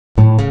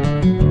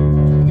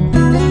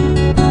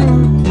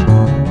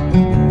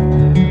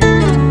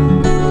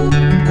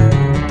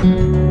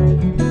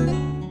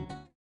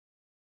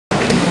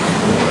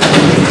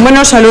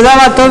Bueno,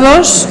 saludaba a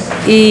todos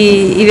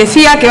y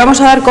decía que vamos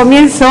a dar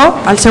comienzo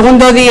al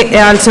segundo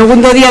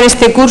día de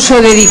este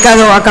curso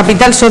dedicado a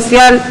capital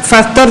social,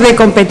 factor de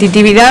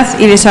competitividad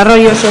y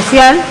desarrollo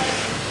social.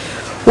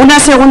 Una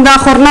segunda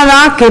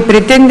jornada que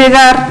pretende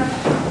dar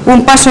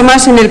un paso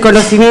más en el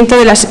conocimiento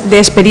de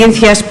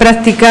experiencias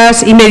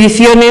prácticas y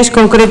mediciones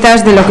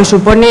concretas de lo que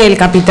supone el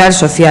capital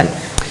social.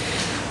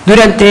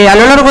 Durante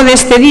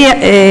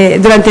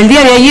el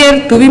día de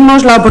ayer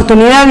tuvimos la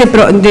oportunidad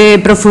de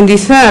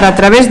profundizar a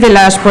través de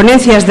las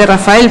ponencias de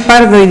Rafael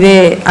Pardo y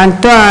de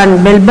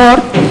Antoine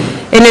Belbord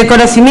en el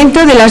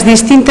conocimiento de las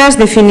distintas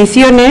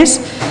definiciones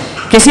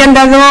que se han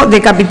dado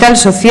de capital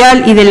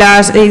social y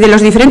de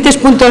los diferentes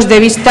puntos de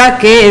vista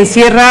que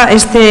encierra y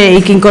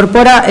que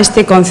incorpora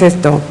este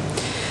concepto.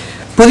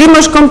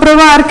 Pudimos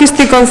comprobar que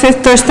este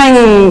concepto está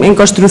en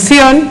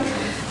construcción,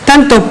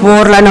 tanto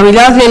por la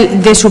novedad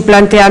de su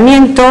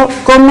planteamiento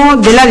como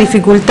de la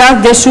dificultad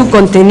de su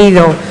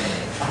contenido,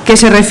 que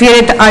se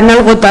refiere a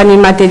algo tan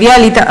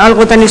inmaterial y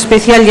algo tan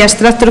especial y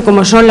abstracto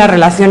como son las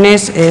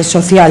relaciones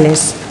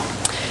sociales.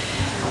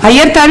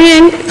 Ayer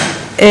también,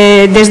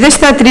 desde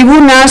esta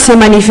tribuna, se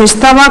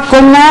manifestaba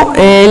cómo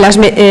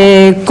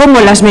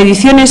las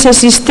mediciones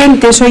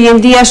existentes hoy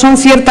en día son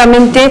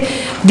ciertamente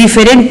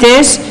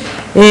diferentes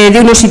de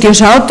unos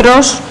sitios a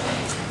otros,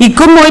 y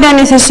cómo era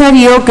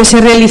necesario que se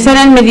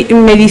realizaran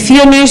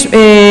mediciones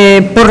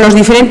por los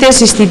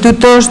diferentes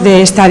institutos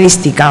de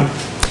estadística.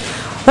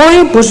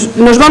 Hoy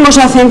nos vamos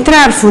a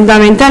centrar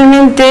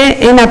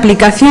fundamentalmente en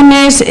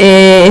aplicaciones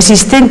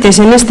existentes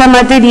en esta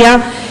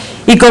materia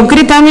y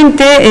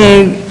concretamente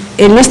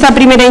en esta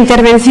primera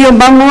intervención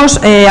va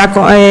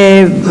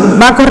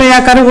a correr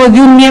a cargo de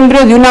un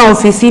miembro de una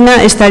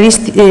oficina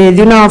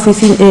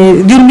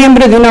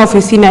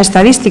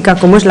estadística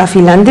como es la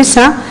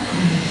finlandesa,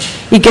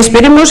 y que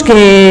esperemos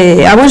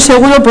que a buen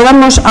seguro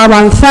podamos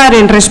avanzar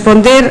en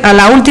responder a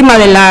la última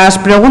de las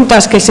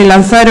preguntas que se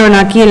lanzaron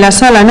aquí en la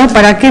sala, ¿no?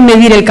 ¿Para qué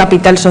medir el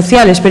capital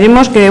social?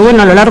 Esperemos que,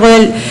 bueno, a lo largo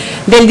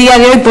del día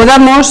de hoy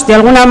podamos, de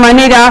alguna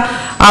manera,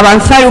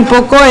 avanzar un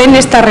poco en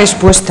esta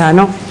respuesta,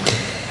 ¿no?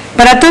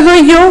 Para todo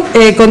ello,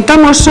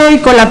 contamos hoy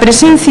con la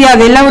presencia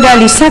de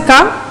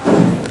ilsakka,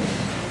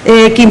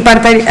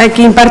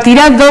 que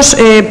impartirá dos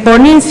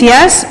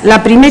ponencias.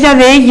 La primera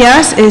de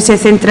ellas se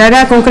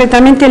centrará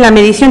concretamente en la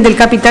medición del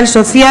capital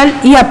social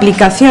y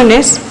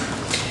aplicaciones,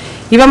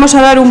 y vamos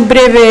a dar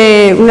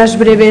unas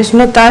breves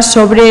notas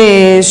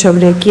sobre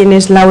quién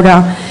es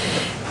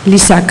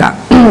ilsakka.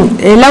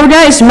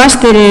 Laura es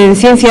máster en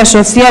Ciencias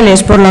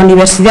Sociales por la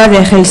Universidad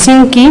de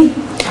Helsinki,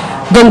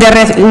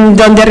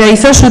 donde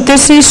realizó su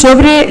tesis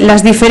sobre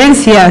las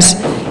diferencias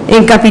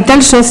en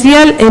capital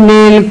social en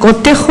el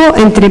cotejo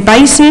entre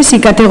países y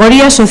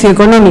categorías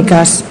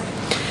socioeconómicas.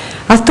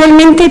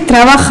 Actualmente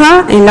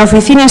trabaja en la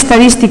Oficina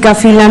Estadística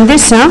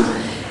Finlandesa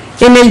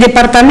en el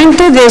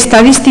Departamento de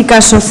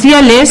Estadísticas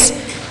Sociales,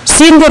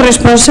 siendo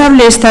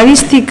responsable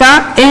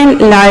estadística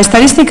en la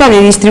estadística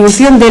de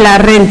distribución de la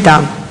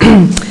renta.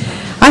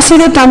 Ha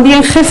sido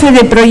también jefe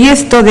de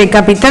proyecto del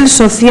capital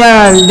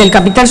social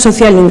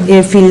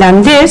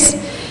finlandés,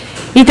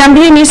 y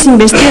también es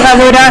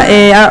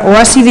investigadora o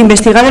ha sido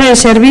investigadora en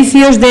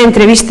servicios de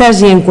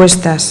entrevistas y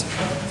encuestas.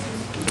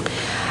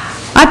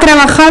 Ha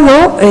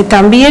trabajado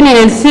también en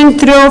el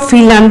Centro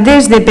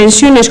Finlandés de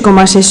Pensiones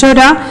como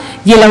asesora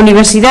y en la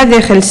Universidad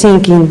de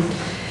Helsinki.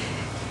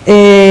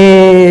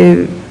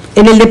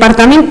 En el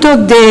Departamento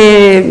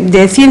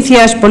de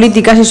Ciencias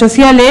Políticas y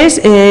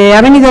Sociales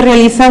ha venido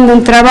realizando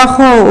un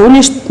trabajo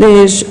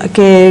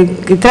que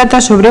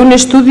trata sobre un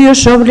estudio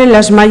sobre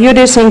las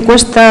mayores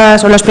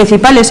encuestas o las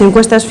principales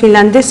encuestas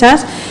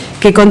finlandesas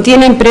que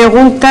contienen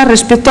preguntas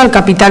respecto al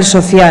capital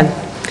social.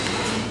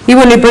 Y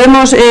bueno, y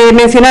podemos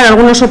mencionar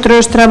algunos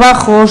otros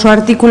trabajos o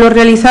artículos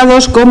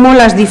realizados como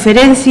las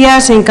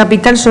diferencias en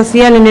capital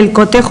social en el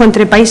cotejo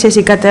entre países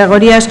y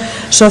categorías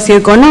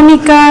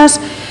socioeconómicas.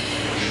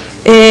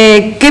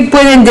 ¿Qué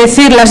pueden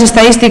decir las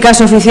estadísticas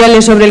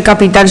oficiales sobre el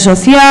capital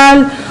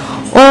social?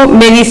 O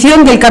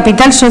medición del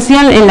capital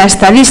social en la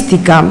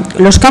estadística,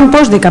 los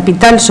campos de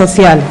capital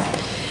social.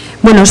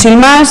 Bueno,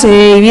 sin más,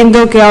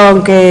 viendo que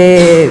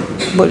aunque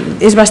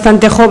es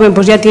bastante joven,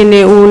 pues ya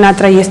tiene una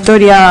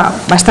trayectoria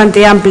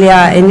bastante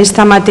amplia en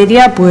esta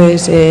materia,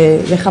 pues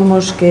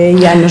dejamos que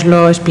ella nos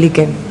lo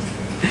explique.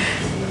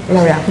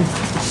 Laura.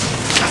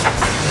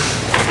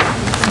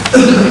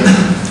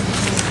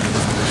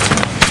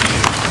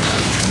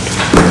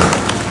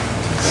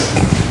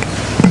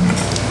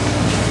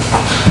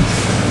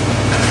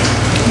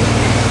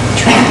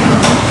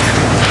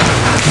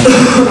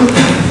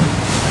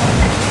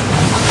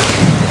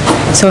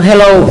 So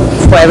hello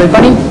for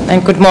everybody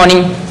and good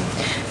morning.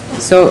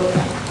 So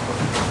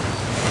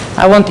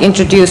I won't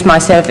introduce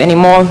myself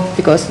anymore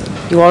because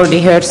you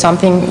already heard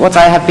something what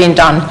I have been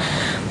done.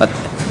 But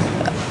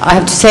I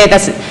have to say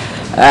that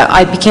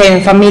I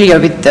became familiar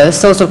with the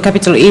social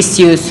capital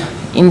issues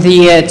in the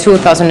year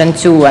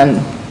 2002,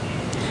 and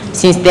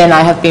since then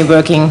I have been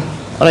working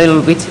a little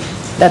with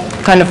that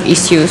kind of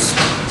issues.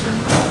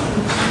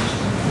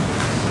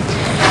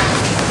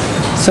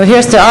 So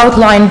here's the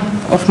outline.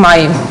 of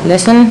my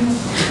lesson,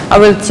 I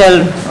will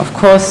tell, of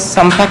course,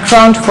 some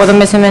background for the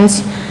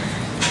measurements,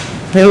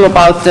 a little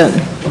about the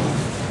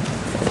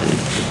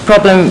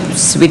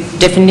problems with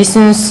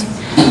definitions,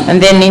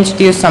 and then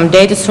introduce some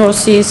data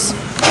sources,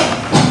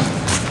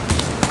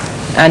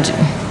 and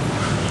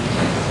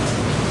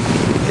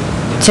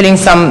telling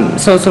some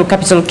social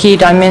capital key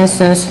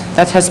dimensions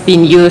that has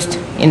been used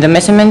in the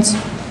measurements.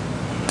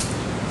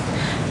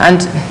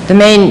 And the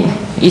main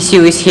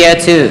issue is here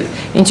to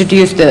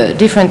introduce the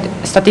different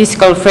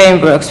statistical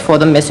frameworks for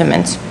the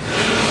measurements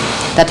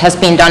that has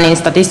been done in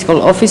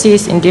statistical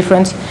offices in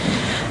different,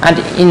 and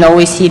in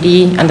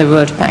OECD and the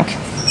World Bank.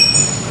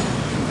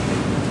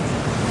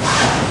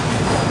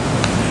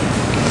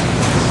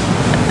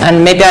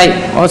 And maybe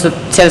I also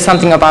tell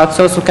something about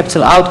social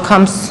capital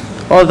outcomes,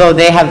 although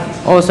they have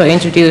also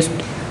introduced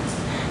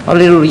a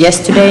little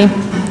yesterday,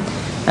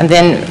 and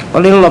then a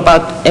little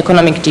about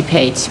economic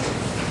debates,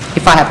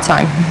 if I have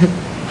time.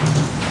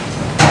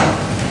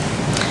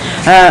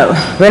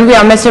 When we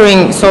are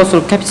measuring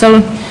social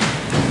capital,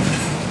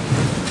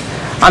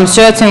 I'm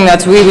certain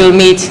that we will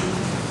meet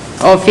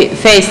or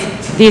face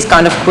these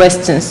kind of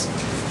questions,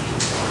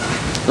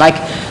 like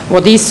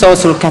what is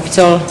social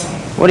capital,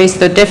 what is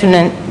the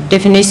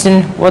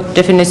definition, what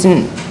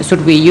definition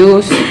should we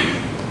use,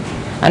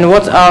 and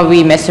what are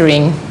we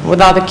measuring, what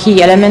are the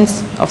key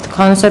elements of the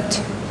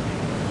concept,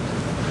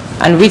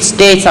 and which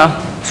data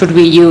should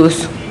we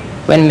use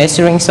when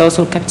measuring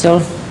social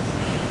capital.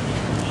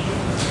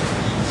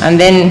 And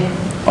then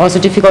also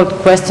difficult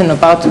question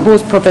about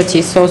whose property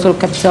is social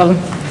capital,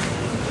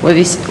 what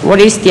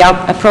is the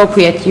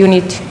appropriate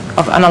unit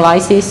of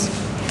analysis,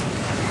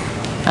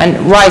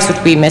 and why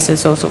should we measure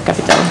social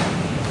capital.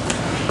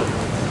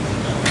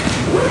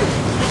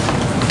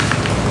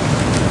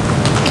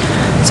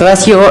 So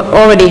as you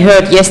already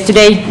heard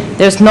yesterday,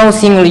 there's no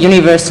single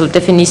universal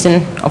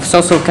definition of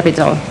social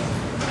capital.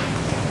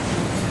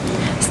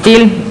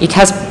 Still, it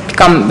has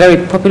become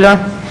very popular,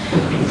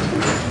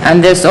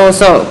 and there's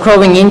also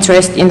growing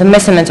interest in the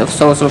measurement of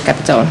social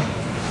capital.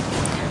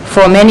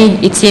 For many,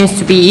 it seems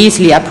to be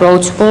easily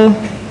approachable.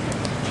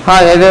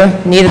 However,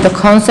 neither the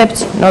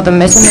concept nor the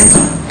measurement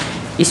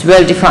is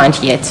well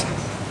defined yet.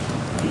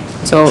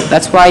 So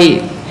that's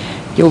why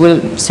you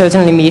will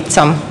certainly meet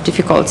some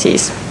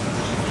difficulties.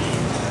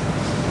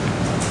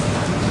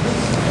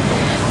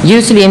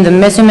 Usually in the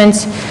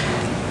measurements,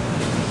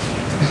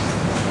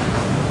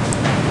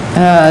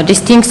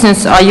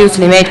 distinctions are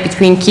usually made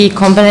between key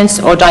components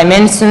or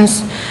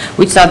dimensions,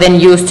 which are then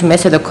used to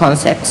measure the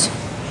concepts.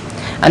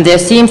 And there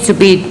seems to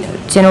be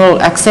general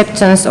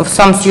acceptance of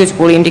some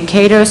suitable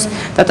indicators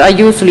that are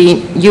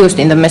usually used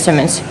in the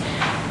measurements.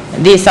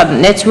 These are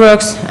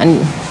networks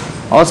and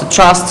also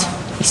trust,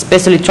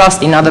 especially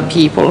trust in other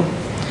people.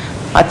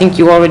 I think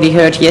you already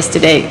heard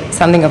yesterday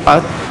something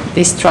about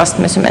these trust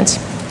measurements.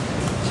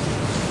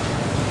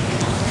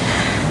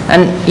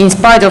 And in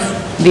spite of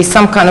this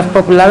some kind of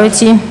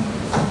popularity,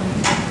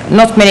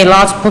 not many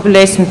large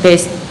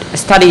population-based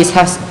studies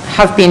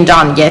have been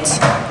done yet.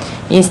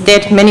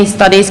 Instead, many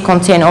studies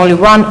contain only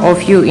one or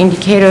few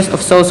indicators of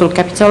social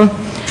capital,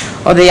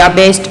 or they are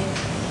based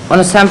on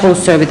a sample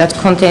survey that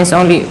contains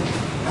only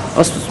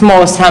a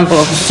small sample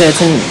of a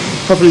certain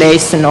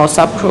population or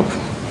subgroup.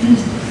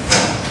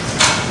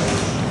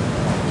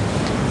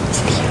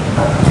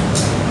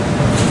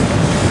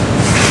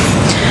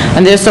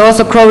 And there's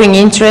also growing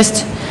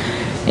interest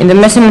in the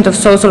measurement of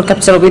social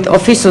capital with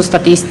official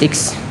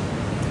statistics.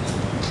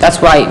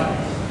 That's why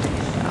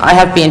I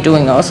have been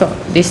doing also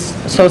these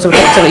social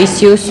capital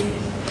issues.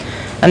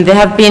 And there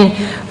have been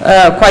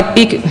quite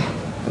big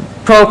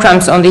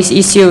programs on this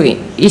issue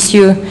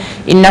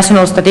in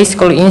national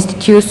statistical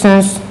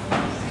institutions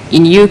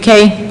in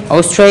UK,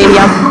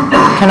 Australia,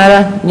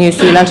 Canada, New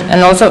Zealand,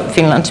 and also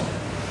Finland.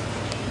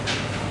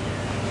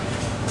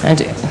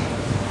 And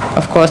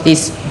of course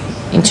these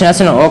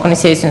international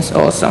organizations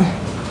also.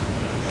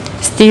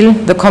 Still,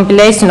 the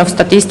compilation of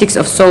statistics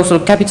of social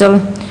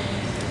capital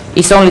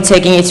is only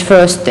taking its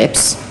first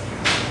steps.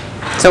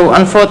 So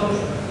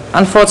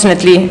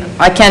unfortunately,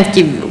 I can't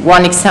give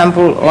one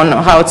example on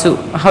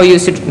how you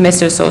should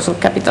measure social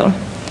capital,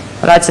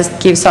 but I'll just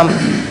give some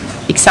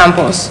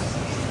examples.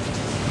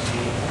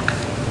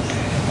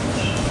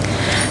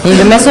 In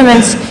the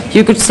measurements,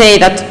 you could say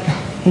that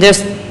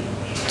there's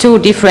two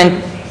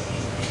different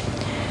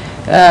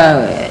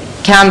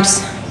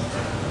camps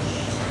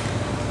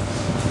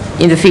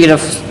in the field of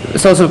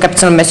social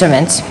capital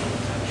measurements.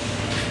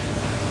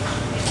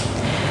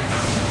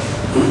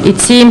 It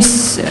seems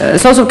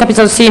social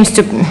capital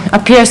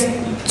appears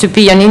to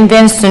be an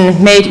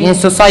invention made in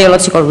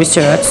sociological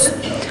research.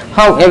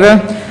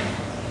 However,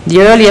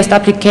 the earliest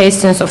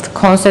applications of the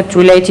concept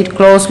related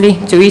closely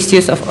to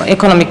issues of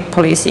economic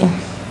policy.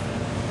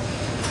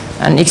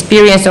 An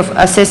experience of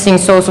assessing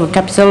social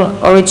capital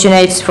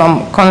originates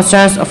from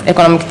concerns of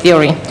economic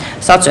theory,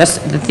 such as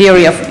the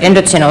theory of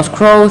endogenous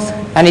growth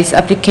and its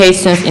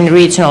applications in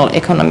regional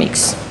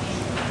economics.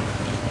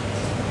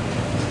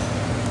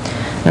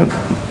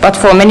 But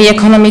for many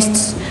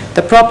economists,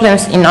 the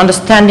problems in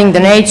understanding the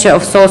nature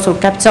of social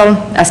capital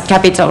as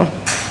capital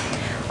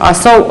are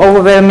so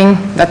overwhelming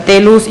that they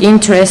lose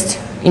interest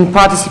in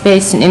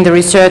participation in the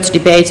research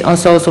debate on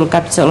social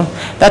capital.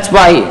 That's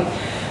why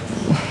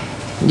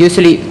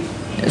usually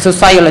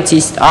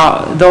sociologists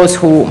are those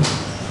who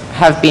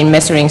have been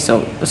measuring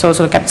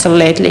social capital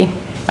lately,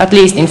 at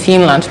least in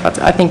Finland, but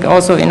I think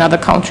also in other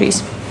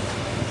countries.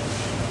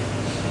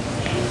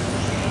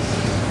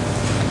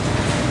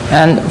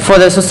 And for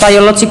the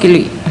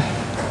sociologically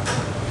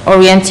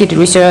oriented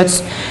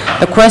research,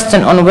 the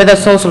question on whether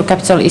social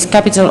capital is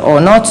capital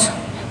or not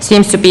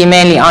seems to be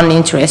mainly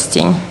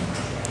uninteresting.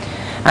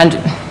 And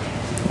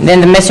then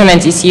the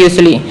measurement is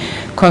usually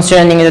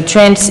concerning the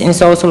trends in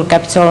social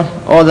capital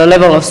or the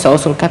level of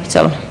social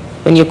capital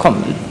when you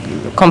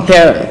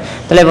compare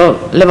the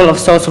level of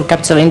social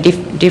capital in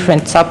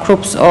different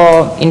subgroups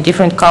or in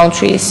different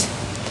countries,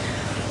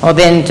 or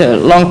then the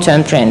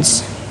long-term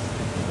trends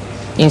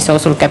in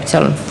social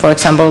capital, for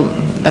example,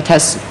 that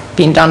has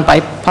been done by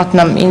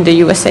Putnam in the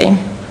USA.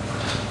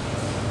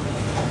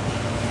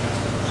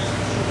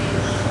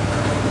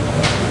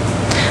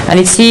 And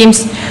it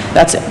seems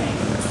that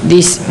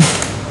these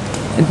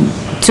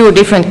two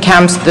different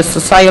camps, the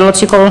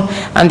sociological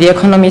and the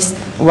economist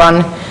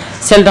one,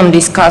 seldom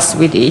discuss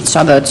with each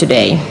other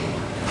today.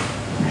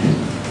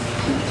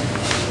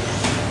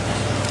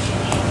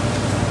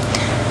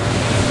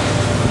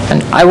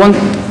 And I won't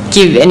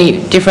give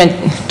any different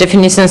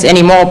definitions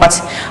anymore, but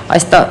I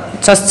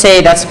just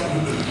say that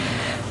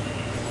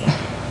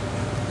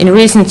in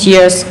recent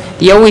years,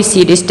 the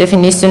OECD's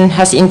definition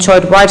has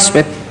enjoyed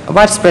widespread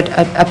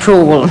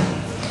approval.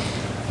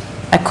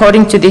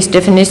 According to this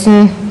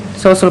definition,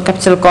 social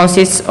capital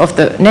consists of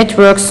the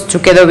networks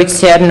together with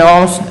shared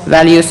norms,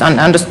 values and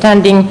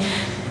understanding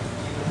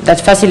that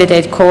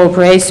facilitate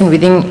cooperation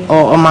within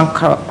or among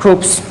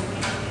groups.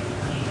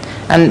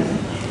 And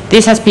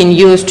this has been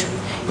used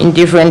in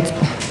different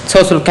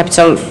social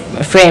capital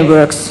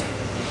frameworks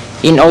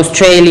in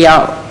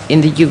Australia,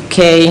 in the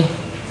UK,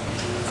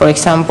 for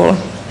example.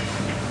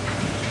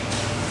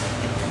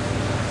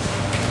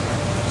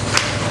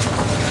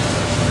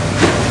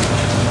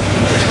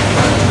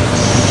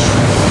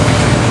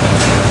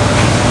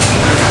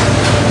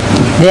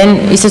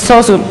 Then is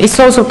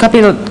social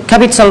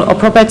capital a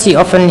property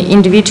of an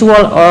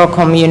individual or a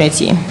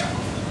community?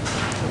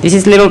 This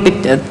is a little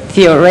bit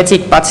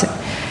theoretic, but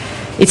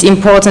it's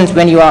important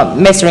when you are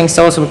measuring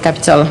social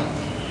capital.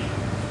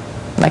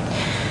 Like,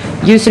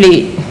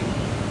 usually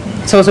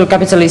social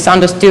capital is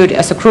understood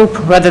as a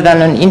group rather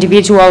than an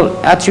individual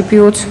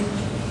attribute.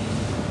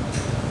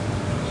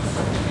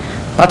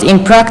 But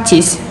in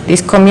practice,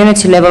 this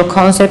community level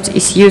concept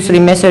is usually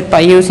measured by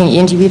using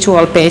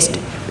individual-based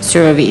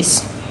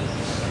surveys.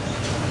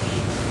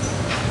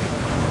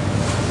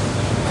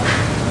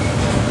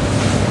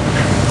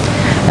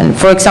 And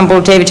for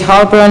example, David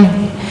Halpern,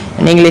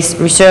 an English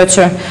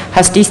researcher,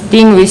 has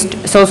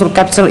distinguished social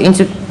capital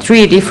into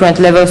three different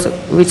levels,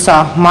 which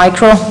are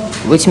micro,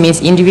 which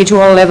means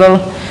individual level,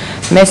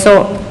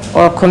 meso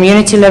or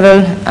community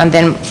level, and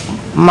then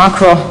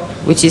macro,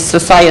 which is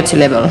society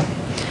level.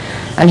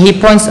 And he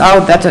points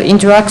out that the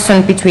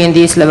interaction between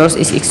these levels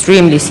is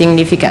extremely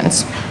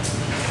significant.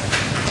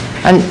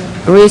 And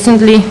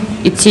recently,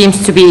 it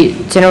seems to be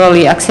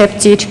generally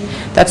accepted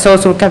that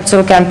social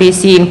capital can be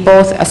seen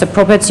both as a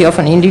property of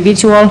an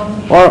individual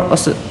or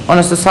on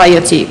a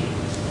society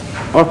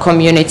or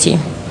community.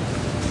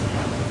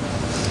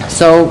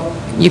 So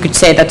you could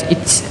say that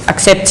it's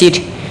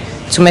accepted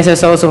to measure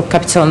social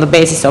capital on the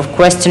basis of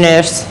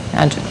questionnaires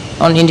and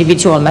on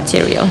individual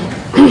material.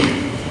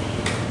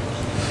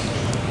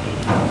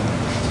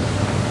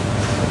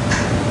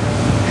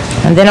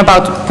 And then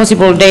about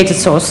possible data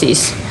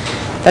sources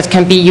that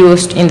can be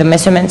used in the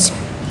measurements.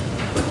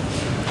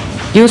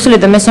 Usually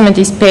the measurement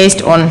is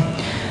based on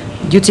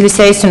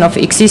utilization of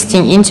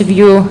existing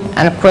interview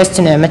and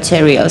questionnaire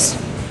materials.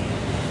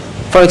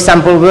 For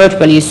example, World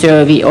Value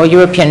Survey or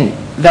European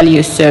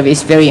Values Survey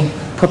is very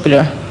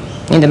popular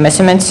in the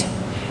measurements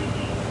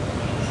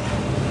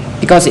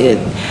because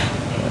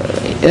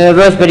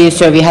World Value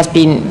Survey has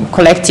been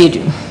collected,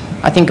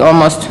 I think,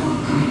 almost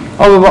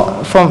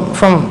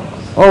from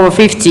over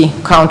 50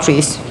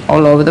 countries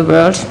all over the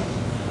world.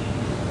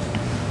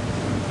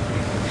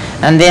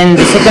 And then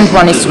the second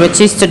one is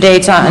register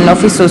data and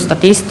official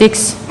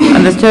statistics.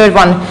 And the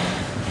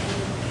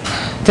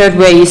third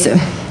way is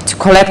to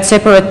collect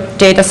separate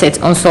data sets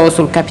on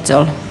social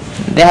capital.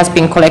 There has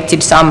been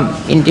collected some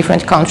in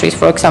different countries,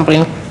 for example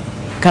in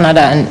Canada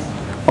and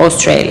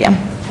Australia.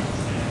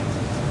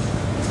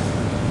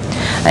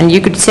 And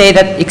you could say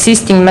that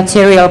existing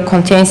material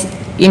contains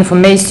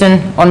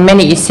information on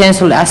many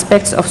essential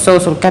aspects of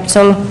social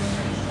capital,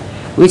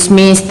 which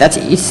means that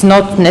it's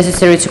not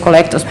necessary to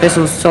collect a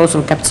special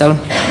social capital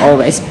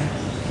always.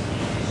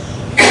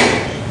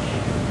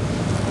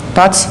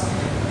 But,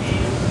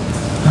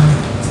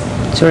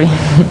 sorry.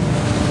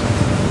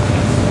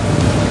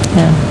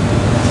 Yeah.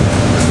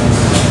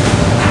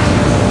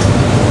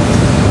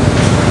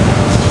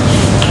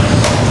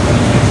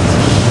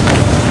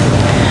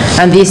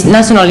 And this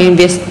national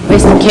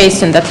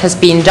investigation that has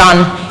been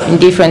done in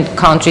different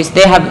countries,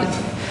 they have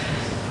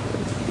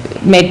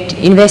made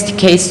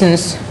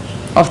investigations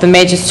of the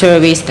major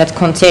surveys that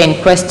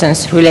contain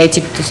questions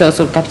related to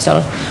social capital.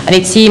 And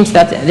it seems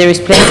that there is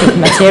plenty of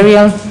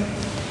material,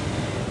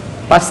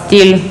 but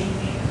still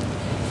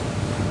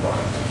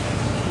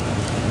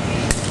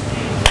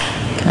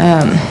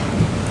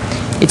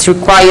it's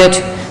required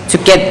to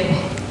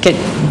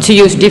to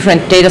use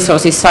different data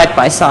sources side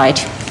by side.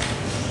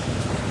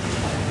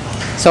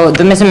 So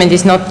the measurement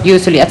is not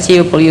usually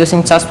achievable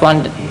using just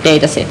one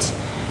data set.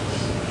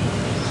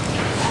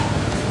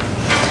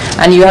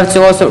 And you have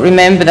to also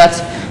remember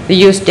that the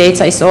used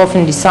data is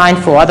often designed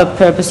for other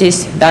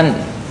purposes than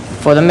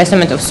for the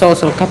measurement of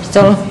social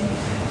capital.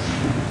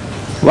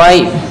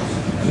 Why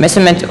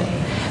measurement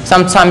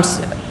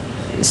sometimes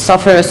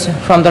suffers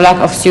from the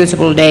lack of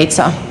suitable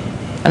data.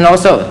 And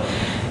also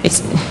it's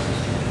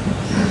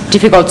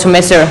difficult to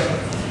measure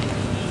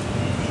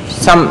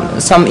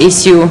some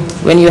issue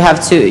when you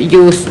have to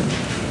use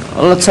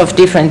lots of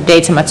different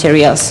data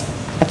materials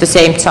at the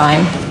same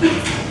time.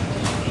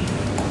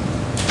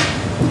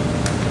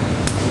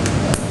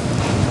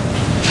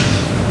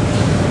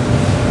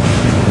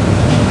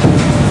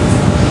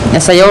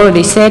 As I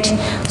already said,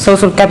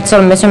 social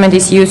capital measurement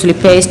is usually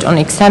based on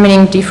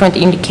examining different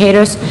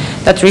indicators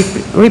that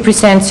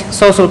represent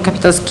social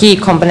capital's key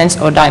components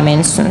or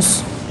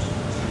dimensions.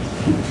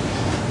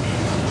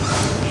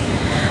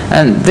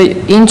 And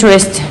the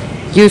interest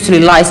usually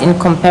lies in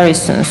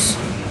comparisons.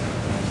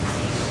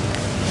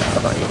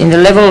 In the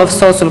level of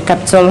social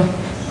capital,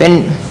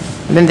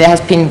 when there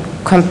has been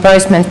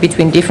comparison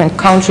between different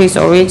countries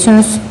or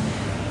regions,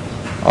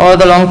 or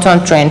the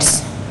long-term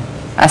trends,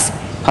 as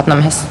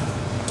Putnam has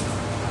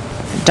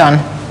done.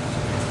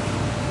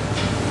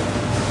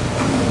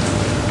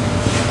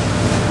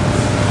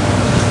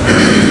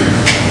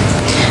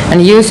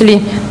 And usually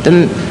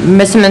the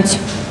measurement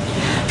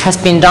has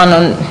been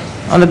done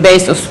on the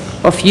basis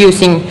of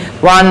using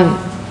one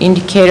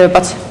indicator,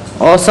 but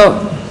also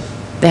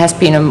there has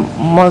been a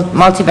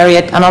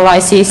multivariate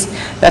analysis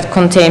that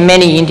contain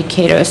many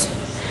indicators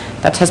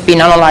that has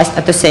been analyzed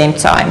at the same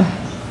time.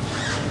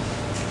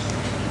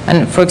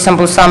 And for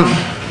example, some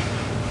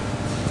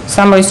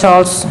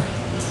results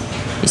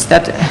is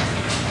that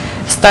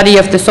study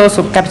of the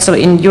social capital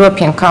in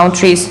European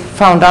countries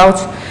found out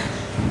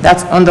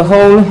that on the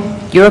whole,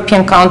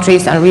 European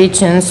countries and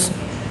regions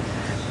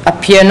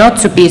appear not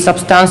to be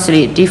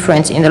substantially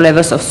different in the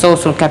levels of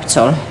social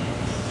capital,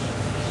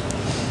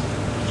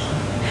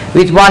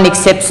 with one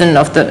exception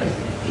of the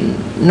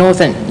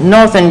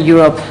Northern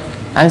Europe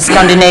and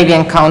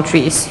Scandinavian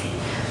countries,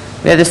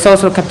 where the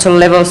social capital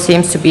level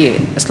seems to be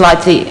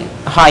slightly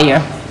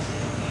higher.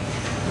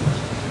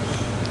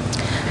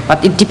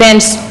 But it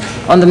depends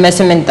on the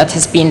measurement that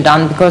has been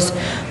done, because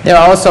there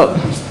are also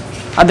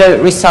other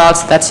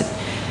results that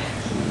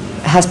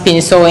has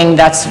been showing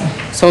that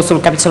social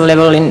capital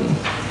level in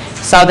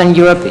Southern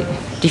Europe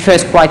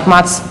differs quite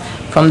much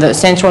from the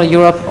Central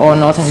Europe or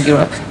Northern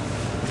Europe.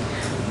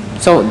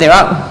 So there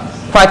are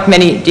quite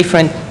many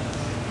different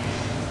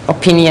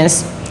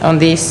opinions on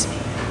this.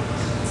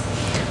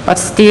 But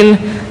still,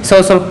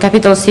 social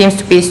capital seems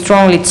to be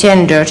strongly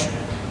gendered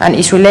and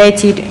is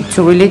related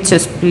to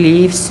religious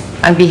beliefs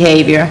and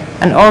behavior,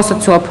 and also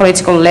to a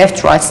political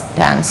left-right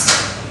stance.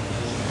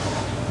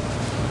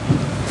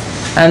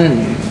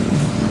 And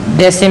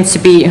there seems to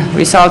be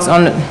results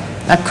on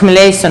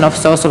accumulation of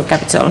social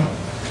capital.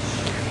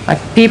 Like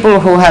people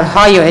who have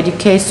higher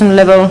education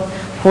level,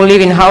 who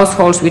live in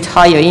households with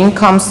higher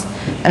incomes,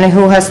 and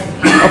who has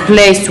a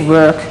place to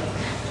work,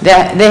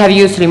 they have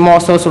usually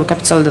more social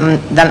capital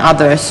than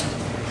others,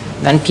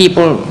 than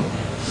people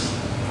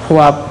who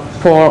are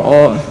poor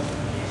or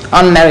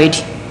unmarried,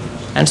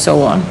 and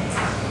so on.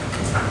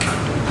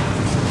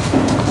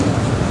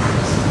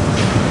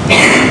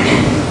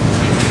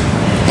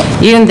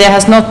 Even there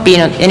has not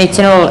been any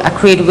general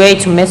agreed way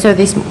to measure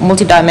this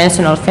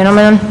multidimensional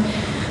phenomenon,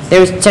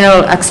 there is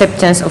general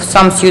acceptance of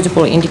some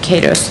suitable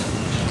indicators,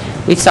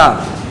 which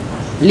are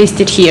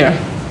listed here.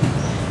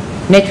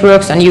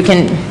 Networks, and you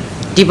can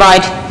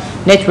divide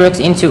networks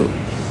into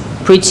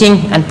bridging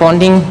and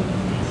bonding,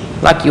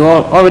 like you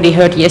already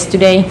heard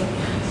yesterday.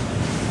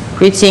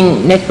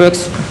 Bridging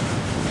networks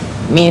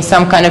means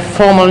some kind of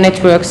formal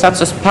network, such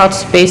as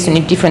participation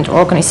in different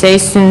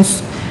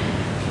organizations,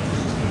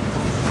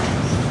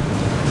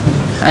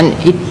 and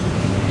it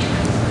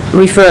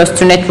refers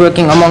to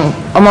networking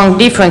among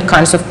different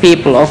kinds of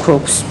people or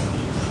groups.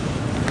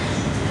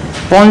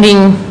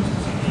 Bonding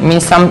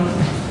means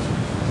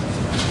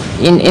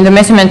in the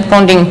measurement,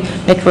 bonding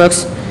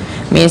networks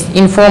means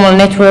informal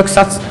networks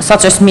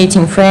such as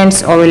meeting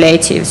friends or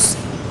relatives.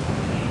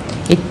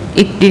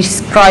 It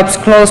describes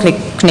closely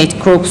knit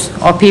groups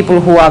or people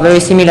who are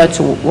very similar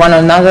to one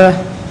another,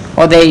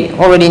 or they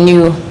already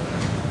knew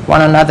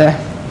one another.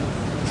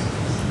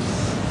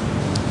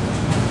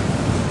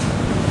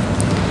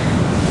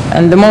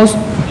 And the most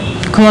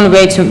common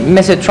way to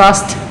measure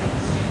trust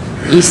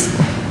is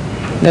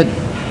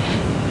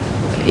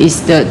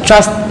the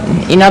trust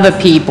in other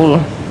people,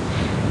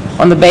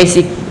 on the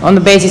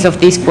basis of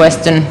this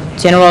question,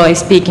 generally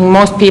speaking,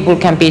 most people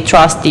can be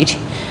trusted.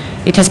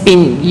 It has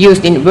been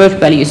used in work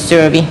value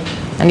survey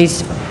and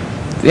is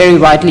very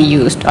widely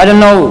used. I don't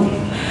know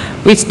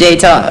which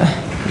data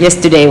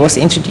yesterday was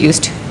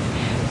introduced,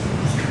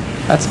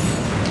 but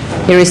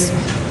here is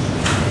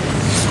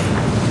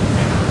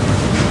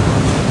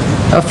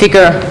a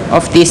figure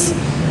of this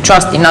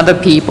trust in other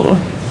people.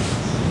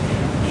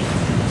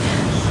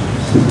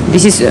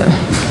 This is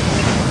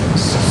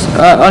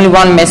only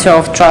one measure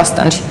of trust,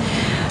 and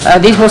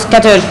this was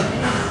scattered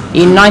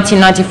in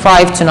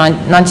 1995 to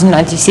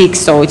 1996,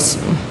 so it's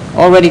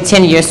already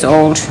 10 years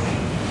old.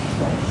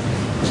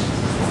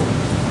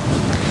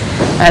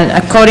 And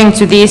according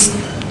to this,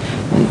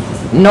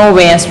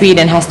 Norway and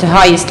Sweden has the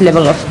highest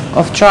level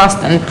of trust,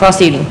 and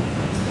Brazil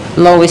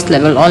lowest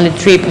level. Only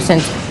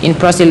 3% in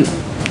Brazil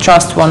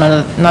trust one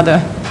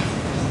another.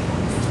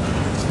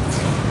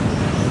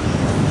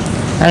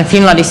 And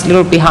Finland is a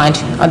little behind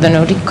other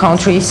Nordic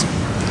countries.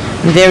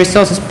 And there is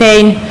also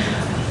Spain,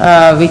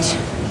 which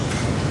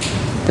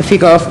the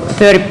figure of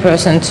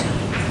 30%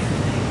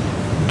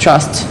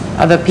 trust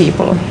other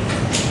people.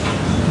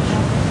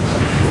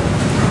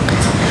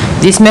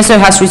 This measure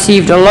has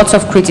received a lot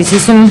of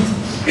criticism,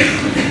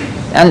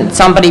 and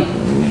somebody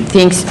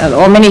thinks,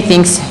 or many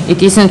thinks,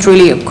 it isn't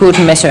really a good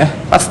measure,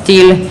 but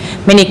still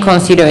many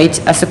consider it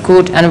as a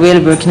good and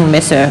well-working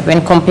measure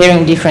when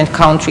comparing different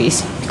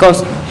countries,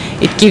 because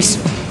it gives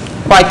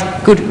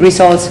quite good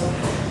results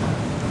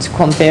to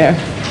compare.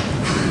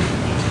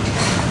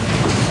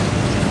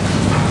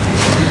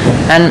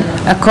 And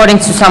according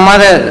to some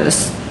other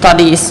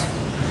studies,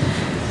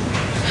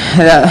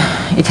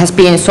 it has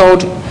been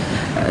showed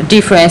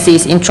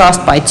differences in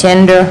trust by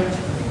gender,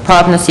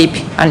 partnership,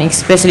 and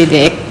especially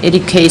the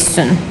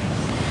education.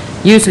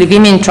 Usually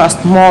women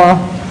trust more.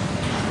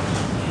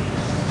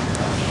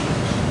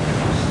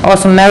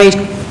 Also married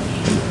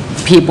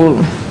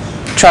people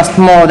trust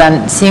more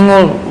than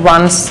single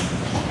ones,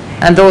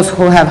 and those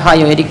who have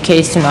higher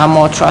education are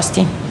more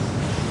trusting.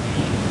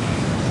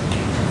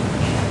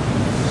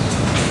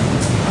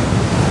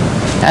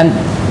 And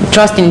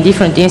trust in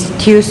different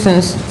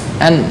institutions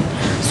and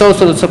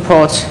social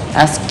support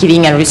as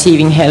giving and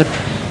receiving help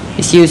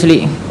is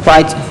usually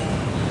quite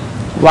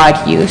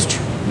wide used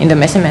in the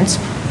measurements.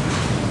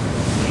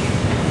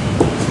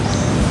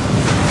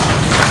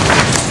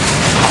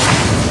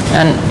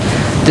 And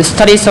the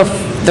studies of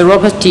the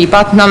Robert T.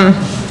 Putnam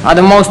are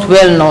the most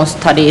well-known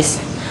studies.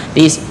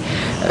 These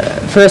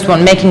first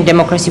one, Making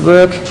Democracy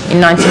Work,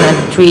 in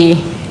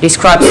 1993,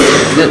 describes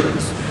the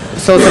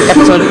social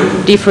capital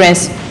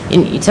difference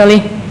in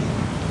Italy,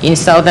 in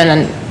southern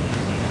and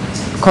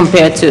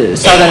compared to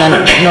southern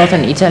and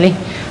northern Italy,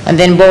 and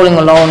then Bowling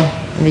Alone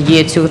in the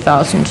year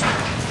 2000.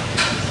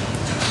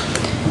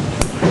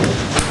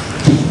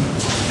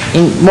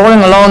 In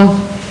Bowling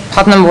Alone,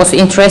 Putnam was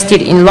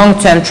interested in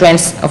long-term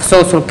trends of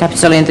social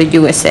capital in the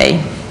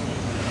USA.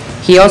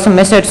 He also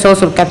measured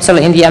social capital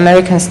in the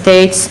American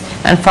states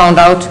and found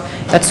out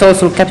that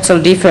social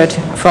capital differed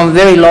from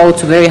very low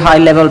to very high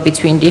level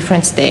between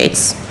different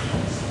states.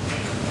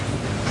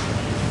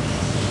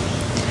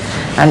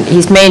 And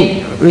his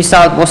main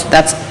result was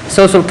that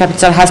social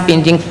capital has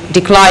been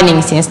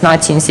declining since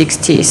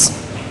 1960s.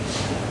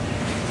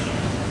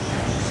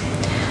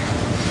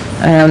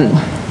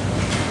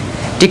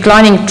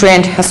 Declining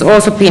trend has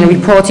also been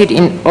reported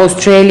in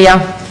Australia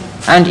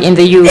and in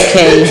the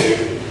UK,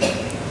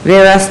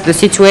 whereas the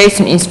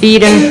situation in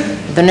Sweden,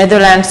 the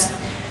Netherlands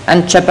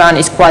and Japan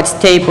is quite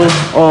stable,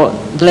 or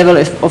the level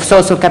of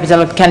social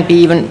capital can be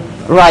even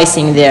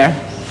rising there.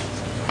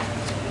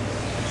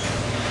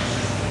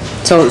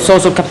 So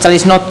social capital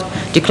is not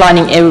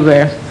declining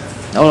everywhere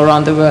all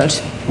around the world.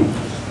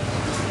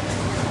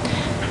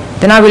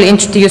 Then I will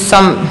introduce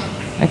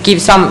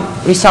give some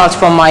results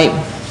from my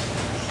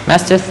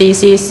master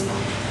thesis.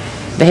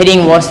 The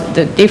heading was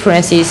the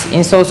differences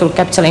in social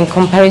capital in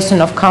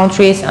comparison of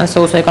countries and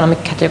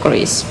socioeconomic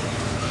categories.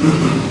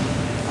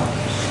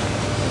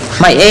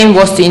 My aim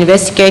was to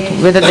investigate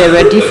whether there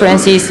were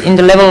differences in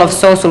the level of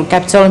social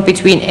capital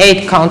between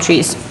 8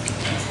 countries,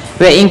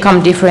 where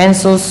income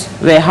differentials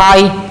were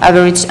high,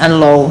 average and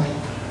low.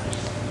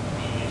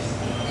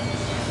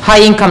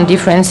 High income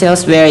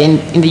differentials were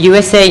in the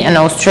USA and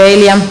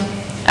Australia,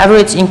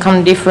 average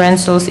income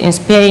differentials in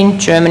Spain,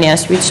 Germany and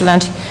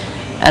Switzerland,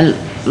 and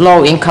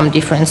low income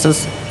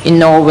differentials in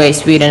Norway,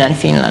 Sweden and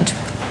Finland.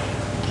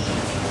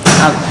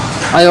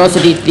 I also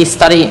did this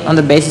study on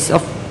the basis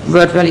of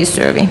word value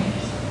survey.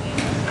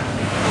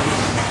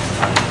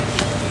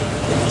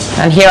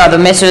 And here are the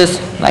measures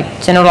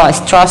like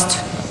generalized trust,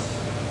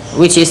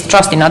 which is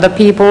trust in other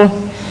people,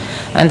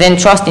 and then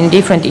trust in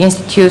different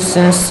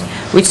institutions,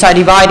 which are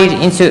divided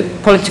into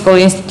political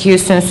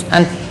institutions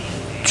and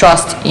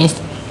trust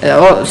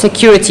or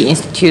security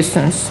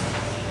institutions.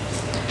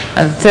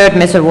 And the third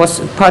measure was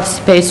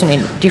participation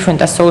in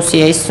different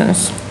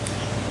associations.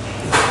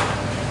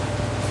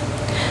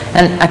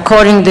 And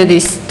according to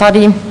this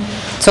study,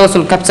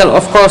 social capital,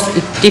 of course,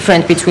 is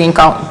different between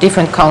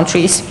different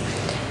countries.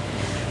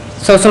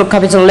 social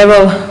capital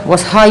level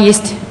was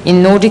highest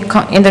in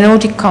the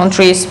Nordic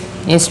countries,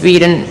 in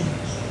Sweden,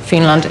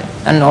 Finland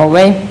and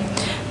Norway,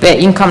 where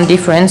income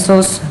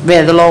differentials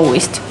were the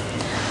lowest.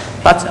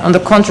 But on the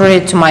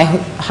contrary to my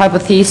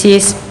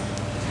hypothesis,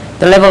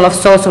 the level of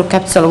social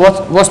capital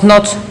was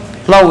not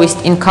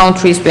lowest in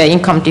countries where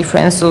income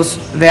differentials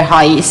were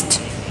highest,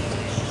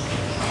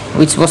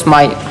 which was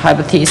my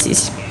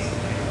hypothesis.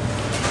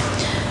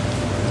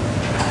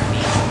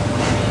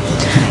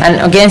 And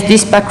against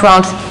this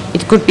background,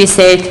 it could be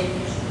said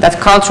that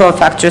cultural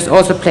factors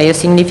also play a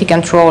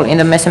significant role in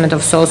the measurement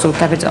of social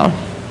capital.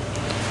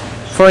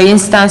 For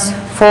instance,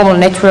 formal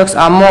networks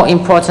are more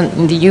important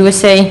in the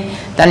USA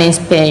than in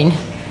Spain,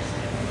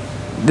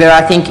 where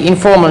I think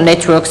informal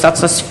networks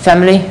such as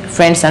family,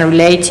 friends and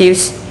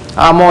relatives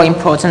are more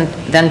important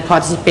than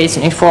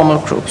participation in formal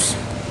groups.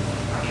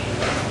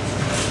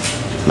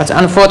 But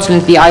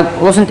unfortunately, I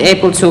wasn't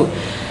able to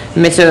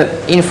measure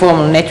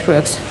informal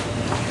networks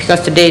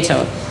because the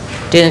data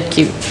didn't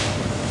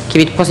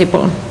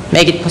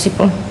make it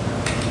possible.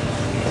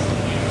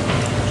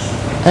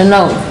 And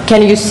now,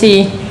 can you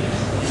see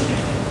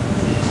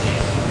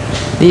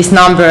these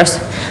numbers?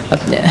 But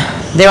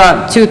there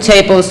are two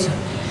tables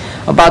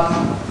about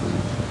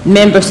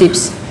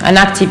memberships and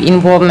active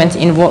involvement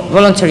in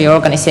voluntary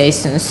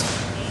organizations.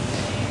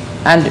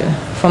 And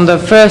from the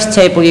first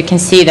table you can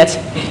see that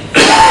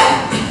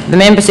the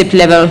membership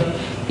level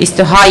is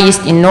the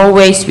highest in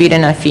Norway,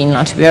 Sweden and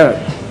Finland, where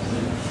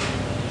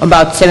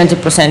about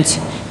 70%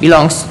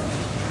 belongs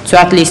to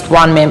at least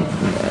one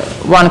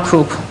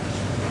group.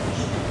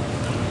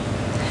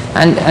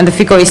 And the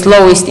figure is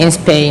lowest in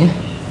Spain.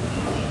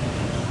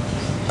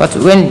 But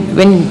when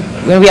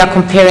we are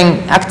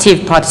comparing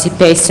active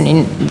participation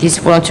in these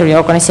voluntary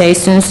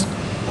organizations,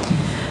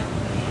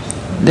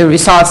 the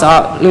results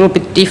are a little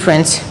bit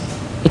different.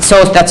 It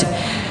shows that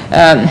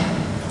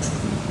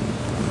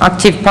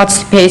active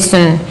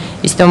participation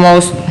is the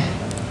most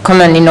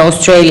common in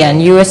Australia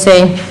and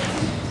USA,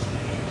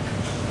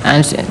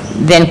 and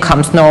then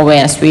comes Norway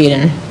and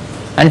Sweden.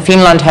 And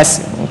Finland has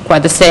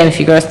quite the same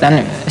figures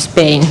than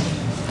Spain.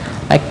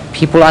 Like,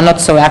 people are not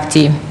so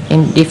active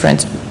in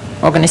different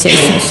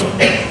organizations.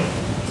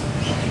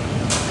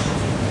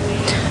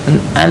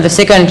 And the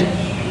second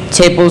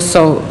table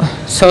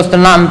shows the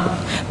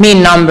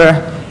mean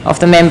number of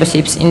the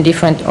memberships in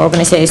different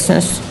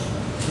organizations.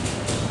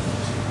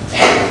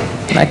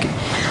 Like,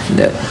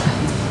 the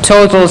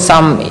total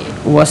sum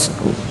was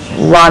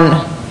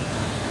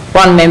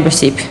one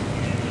membership,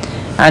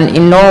 and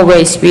in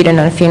Norway, Sweden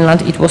and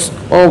Finland it was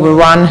over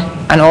 1,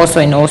 and also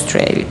in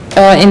Australia,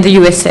 in the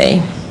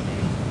USA.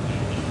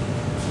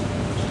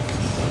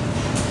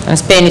 And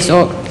Spain is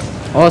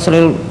also a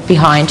little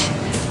behind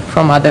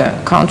from other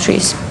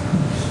countries.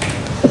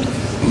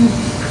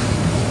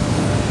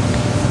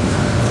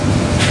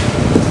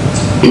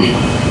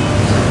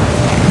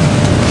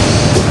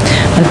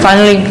 And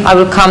finally, I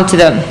will come to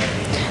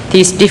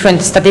these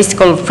different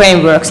statistical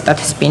frameworks that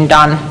has been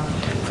done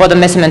for the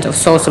measurement of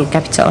social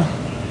capital.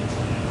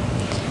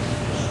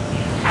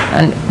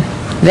 And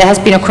there has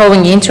been a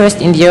growing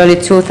interest in the early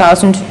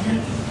 2000s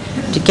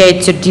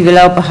decade to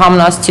develop a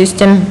harmonized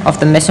system of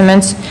the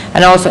measurements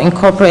and also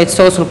incorporate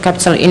social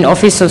capital in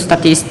official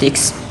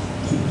statistics.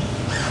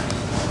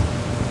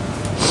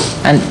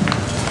 And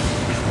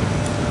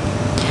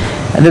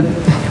the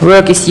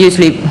work is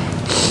usually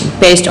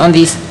based on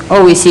this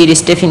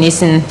OECD's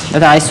definition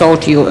that I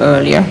showed you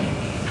earlier.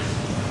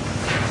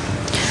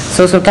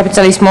 Social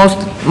capital is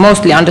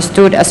mostly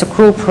understood as a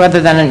group rather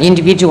than an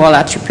individual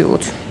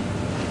attribute.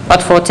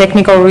 But for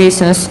technical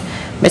reasons,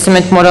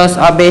 measurement models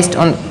are based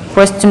on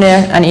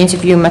questionnaire and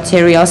interview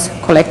materials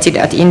collected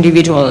at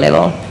individual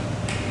level.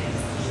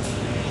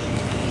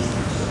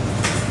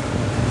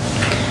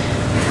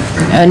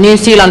 New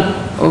Zealand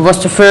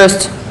was the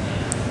first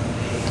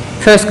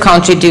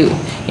country to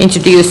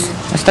introduce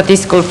a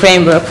statistical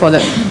framework for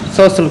the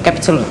social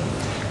capital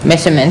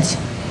measurement.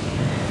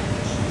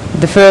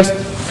 The first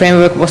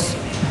framework was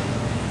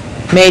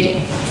made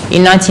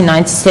in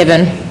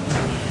 1997,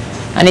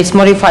 and its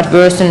modified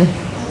version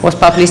was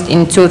published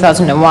in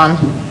 2001.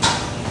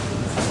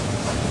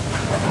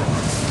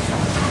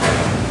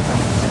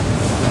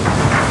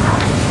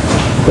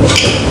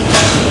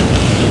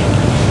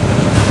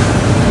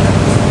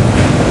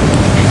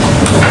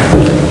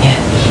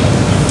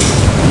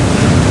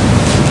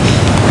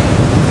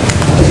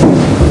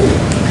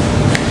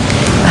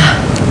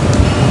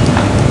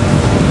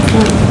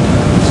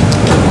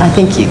 I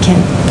think you can.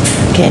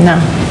 Okay,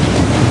 now.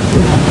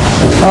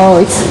 Oh,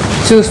 it's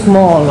too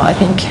small, I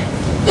think.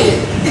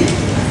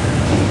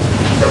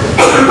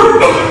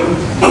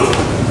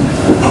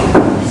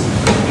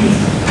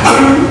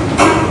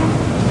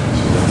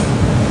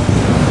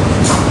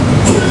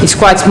 It's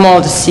quite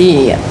small to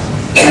see, I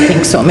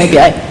think so, maybe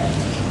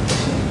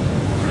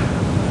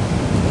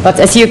But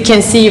as you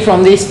can see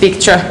from this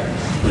picture,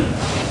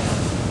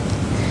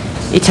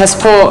 it has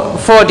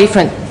four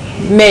different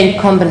main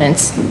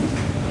components.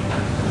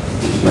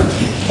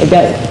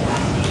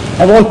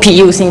 I won't be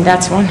using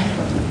that one.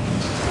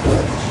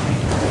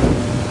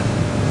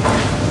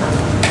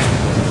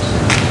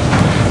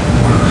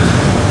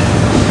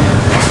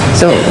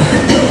 So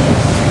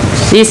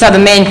these are the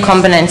main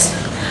components.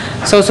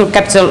 Social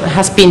capital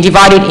has been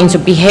divided into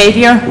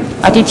behavior,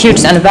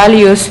 attitudes and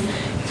values,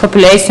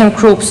 population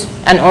groups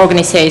and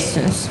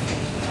organizations.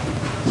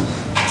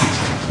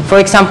 For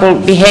example,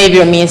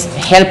 behavior means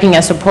helping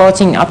and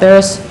supporting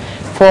others,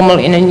 formal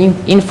and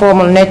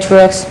informal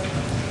networks,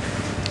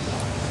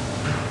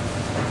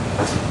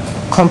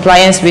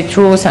 compliance with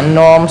rules and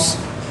norms,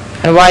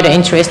 and wider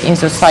interest in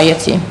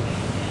society.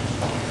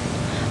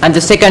 And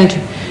the second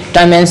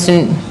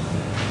dimension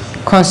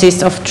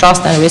consists of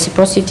trust and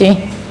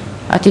reciprocity,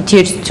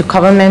 attitudes to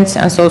governments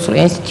and social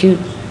institutes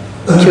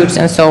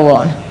and so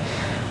on.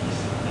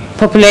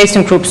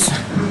 Population groups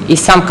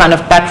is some kind of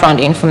background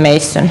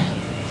information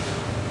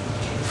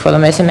for the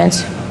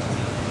measurements.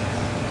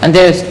 And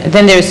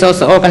then there is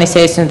also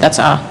organizations that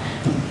are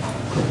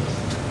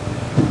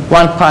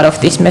one part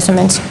of these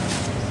measurements.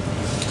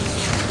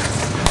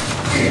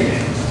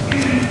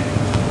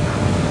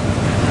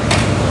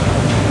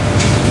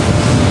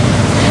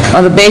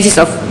 On the basis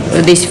of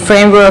this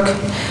framework,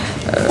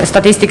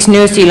 Statistics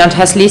New Zealand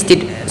has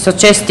listed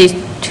suggested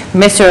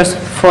measures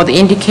for the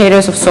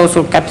indicators of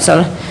social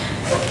capital,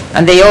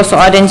 and they also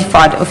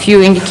identified a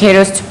few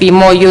indicators to be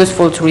more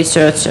useful to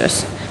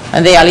researchers,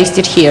 and they are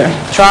listed here: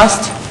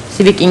 trust,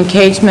 civic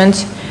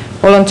engagement,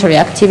 voluntary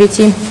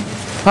activity,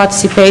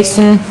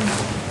 participation,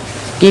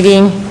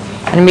 giving,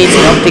 and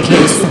meeting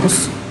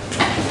obligations.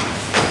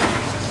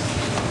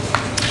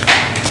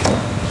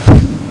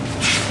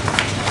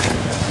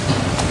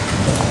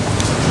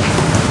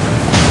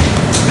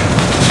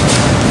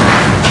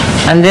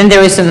 And then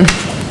there is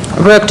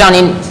work done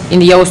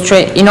in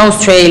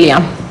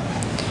Australia,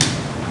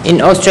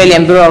 in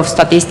Australian Bureau of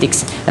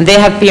Statistics, and they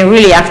have been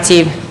really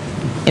active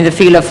in the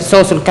field of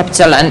social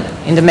capital and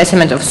in the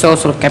measurement of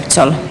social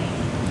capital.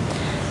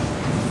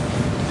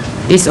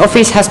 This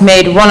office has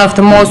made one of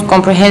the most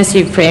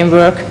comprehensive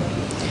framework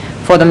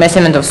for the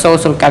measurement of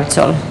social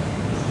capital.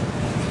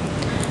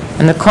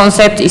 And the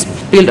concept is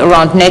built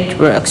around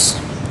networks,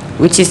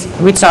 which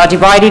are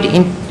divided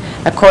in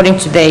according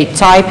to their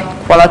type,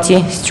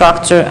 quality,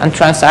 structure, and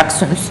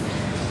transactions.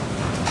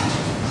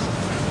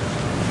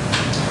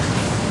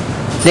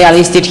 They are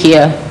listed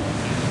here.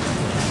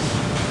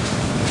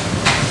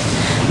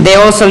 They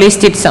also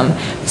listed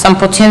some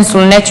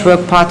potential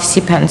network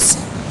participants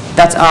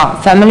that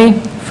are family,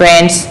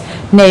 friends,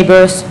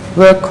 neighbors,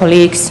 work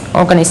colleagues,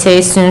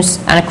 organizations,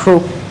 and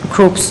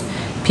groups,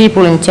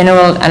 people in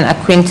general, and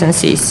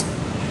acquaintances.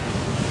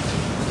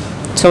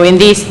 So in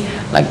these,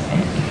 like,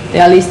 they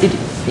are listed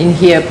in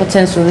here,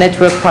 potential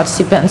network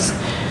participants.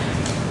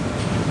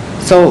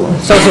 So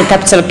social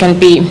capital can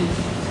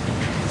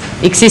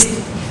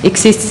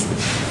exists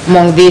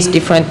among these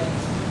different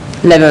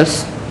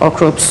levels or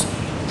groups.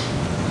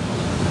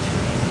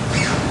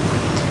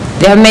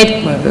 They have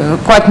made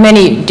quite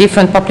many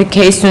different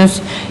publications.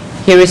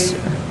 Here is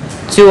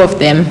two of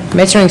them: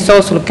 Measuring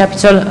Social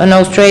Capital, an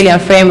Australian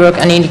Framework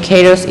and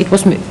Indicators. It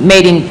was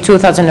made in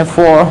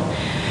 2004.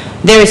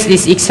 There is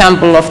this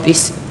example of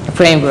this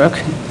framework.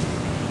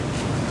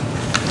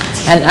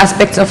 And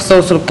Aspects of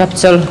Social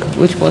Capital,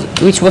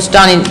 which was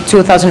done in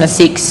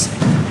 2006.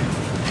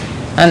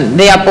 And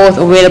they are both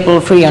available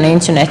free on the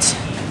internet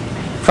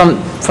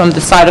from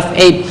the site of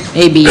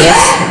ABS.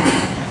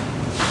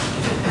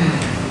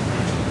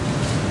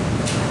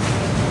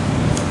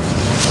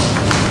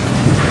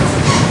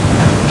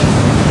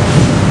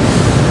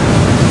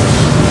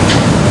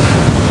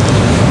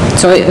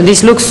 So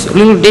this looks a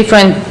little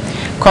different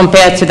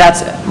compared to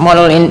that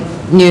model in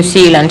New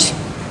Zealand.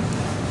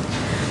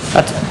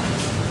 But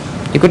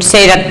you could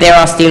say that there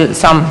are still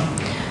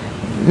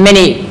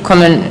many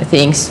common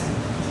things,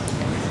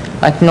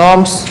 like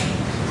norms,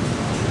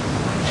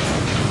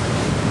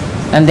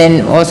 and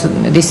then also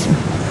this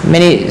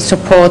many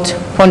support,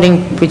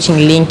 bonding,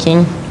 bridging,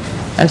 linking,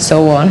 and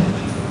so on.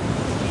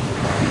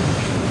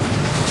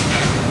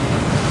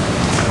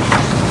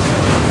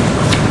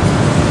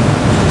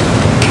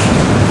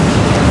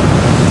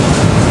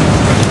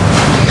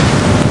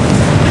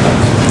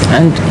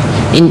 And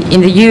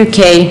in the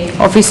UK,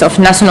 Office of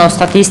National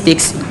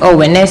Statistics,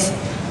 ONS,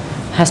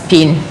 has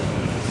been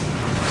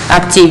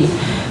active,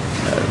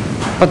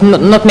 but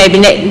not maybe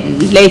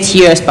late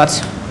years, but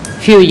a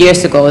few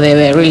years ago they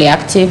were really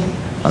active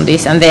on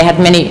this, and they had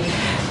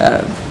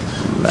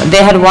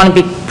they had one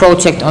big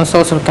project on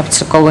social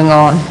capital going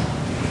on.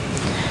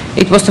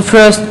 It was the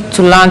first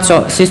to launch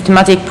a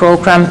systematic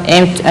program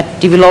aimed at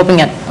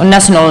developing a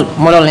national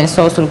model in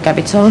social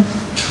capital.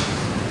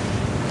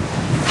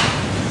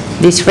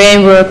 This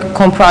framework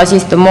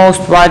comprises the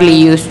most widely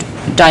used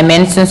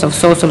dimensions of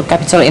social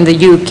capital in the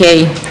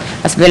UK,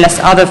 as well as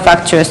other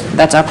factors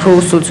that are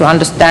crucial to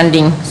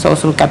understanding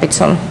social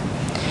capital.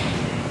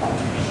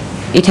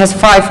 It has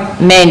 5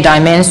 main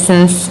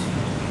dimensions,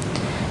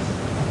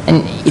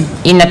 and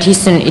in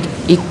addition,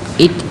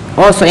 it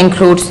also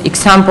includes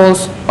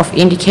examples of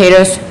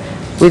indicators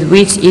with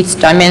which each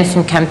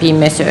dimension can be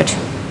measured.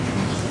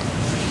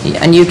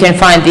 And you can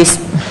find this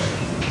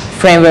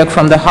framework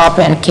from the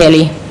Harper and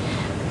Kelly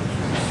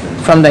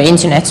from the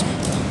internet.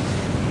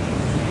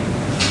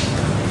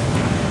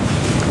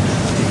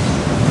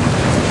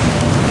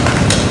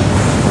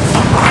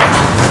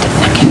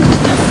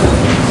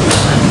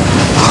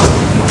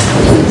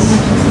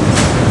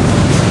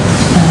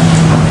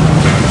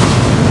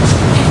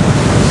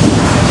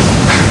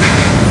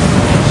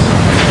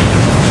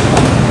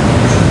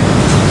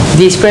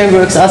 these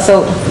frameworks are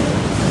so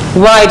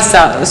wide,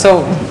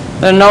 so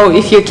I don't know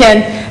if you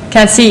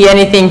can see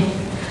anything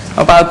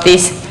about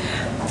this.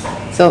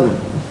 So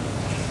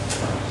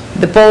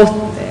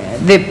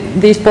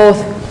these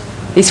both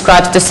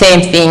describe the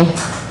same thing.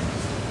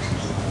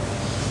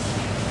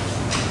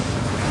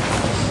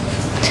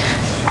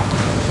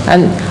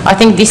 And I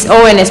think this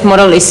ONS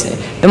model is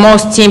the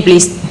most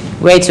simplest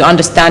way to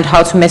understand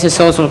how to measure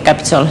social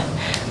capital.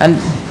 And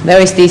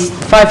there is these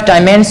 5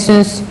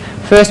 dimensions.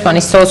 First one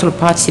is social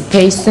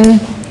participation.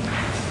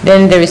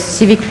 Then there is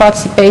civic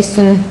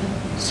participation,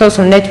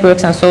 social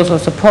networks and social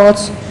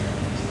supports,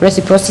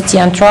 reciprocity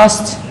and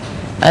trust.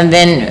 And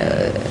then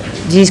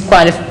this is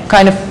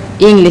kind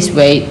of English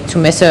way to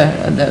measure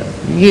the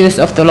use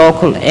of the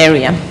local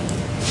area.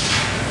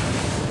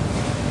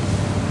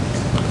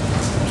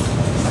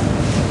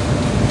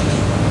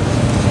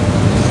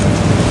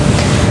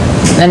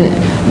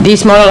 And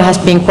this model has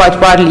been quite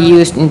widely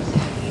used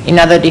in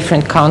other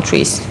different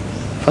countries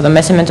for the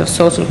measurement of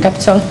social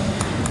capital.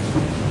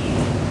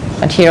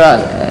 And here are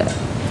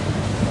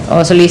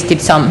also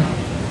listed some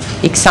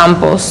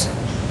examples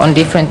on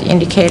different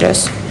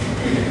indicators.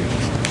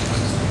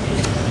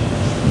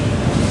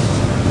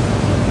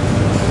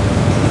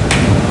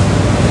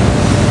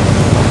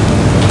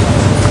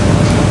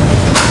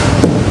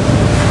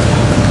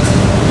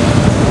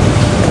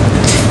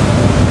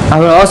 I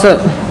will also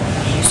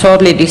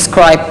shortly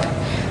describe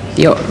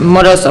the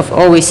models of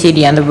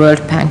OECD and the World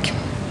Bank.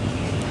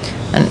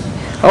 And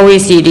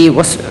OECD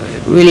was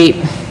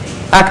really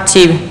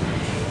active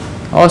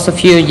also a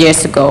few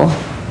years ago.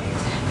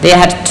 They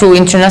had 2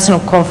 international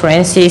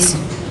conferences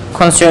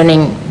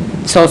concerning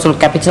social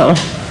capital.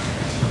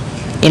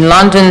 In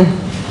London,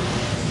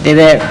 they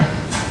were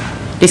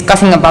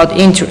discussing about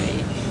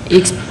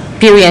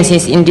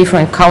experiences in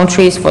different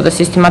countries for the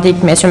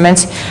systematic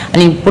measurements,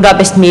 and in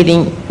Budapest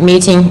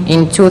meeting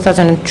in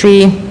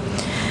 2003,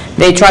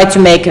 they tried to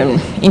make an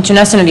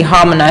internationally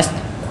harmonized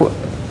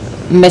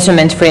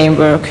measurement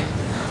framework,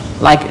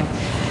 like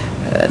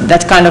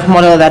that kind of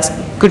model that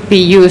could be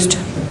used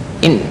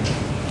in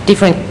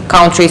different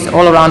countries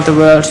all around the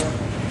world.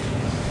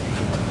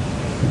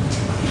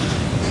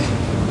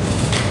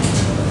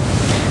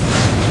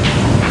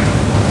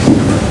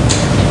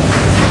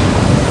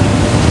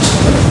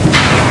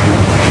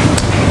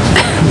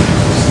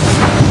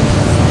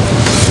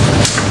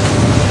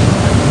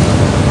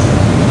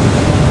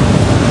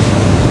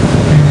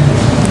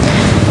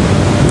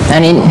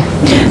 And in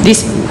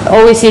this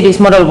OECD's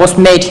model was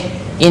made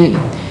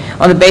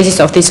on the basis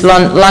of this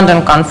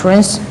London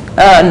conference,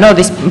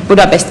 this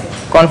Budapest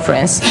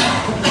conference.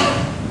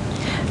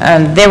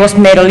 And there was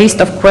made a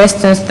list of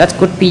questions that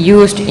could be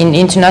used in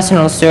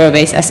international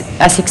surveys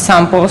as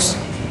examples.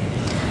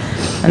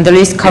 And the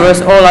list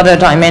covers all other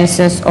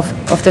dimensions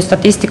of the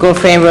statistical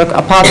framework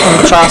apart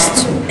from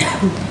trust.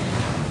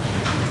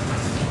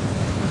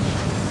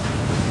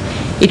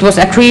 It was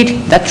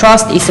agreed that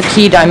trust is a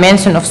key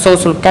dimension of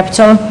social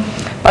capital,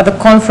 but the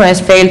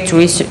conference failed to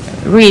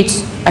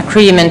reach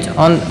agreement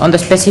on the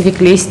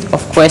specific list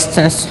of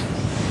questions.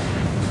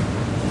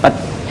 But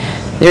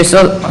there's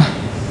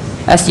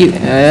as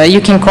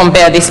you can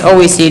compare this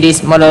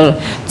OECD's model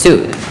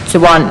to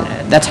one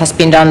that has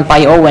been done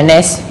by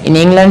ONS in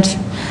England,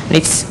 and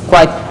it's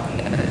quite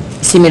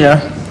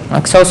similar,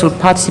 like social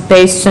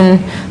participation,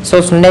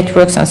 social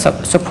networks and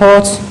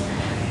supports,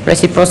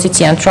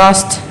 reciprocity and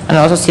trust, and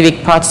also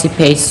civic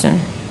participation.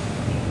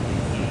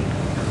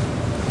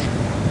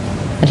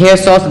 And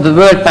here's also the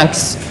World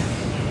Bank's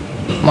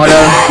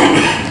model.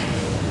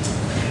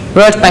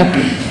 World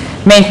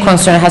Bank main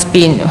concern has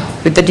been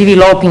with the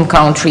developing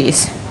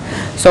countries.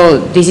 So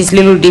this is a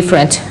little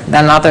different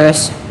than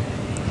others.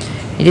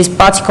 It is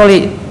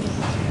particularly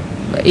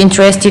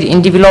interested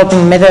in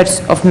developing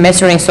methods of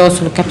measuring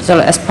social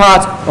capital as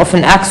part of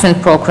an action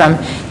program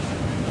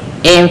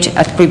aimed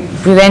at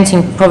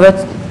preventing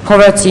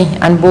poverty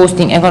and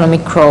boosting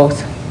economic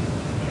growth.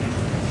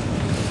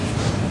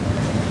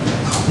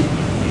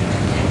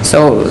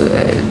 So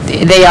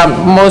they are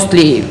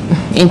mostly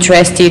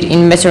interested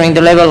in measuring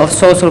the level of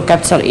social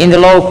capital in the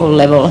local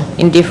level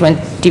in different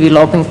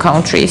developing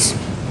countries.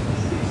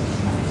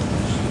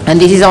 And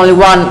this is only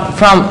one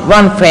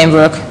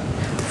framework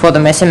for the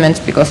measurements,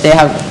 because they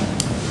have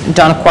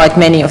done quite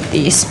many of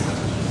these.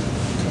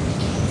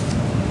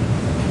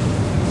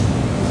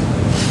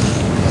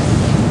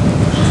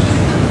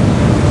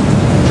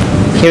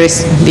 Here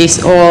is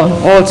this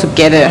all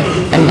together,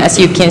 and as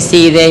you can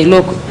see, they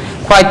look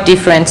quite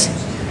different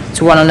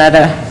to one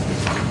another.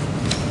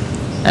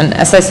 And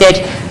as I said,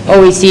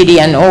 OECD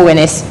and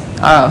ONS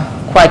are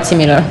quite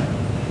similar.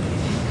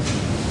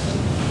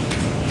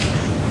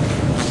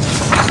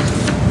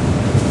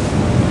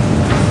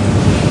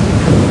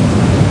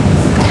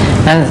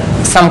 And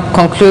some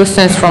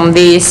conclusions from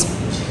these.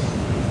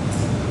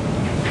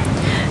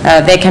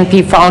 There can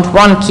be found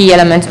one key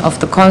element of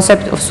the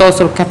concept of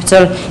social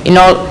capital in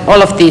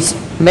all of these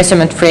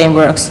measurement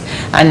frameworks,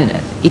 and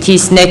it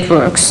is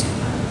networks.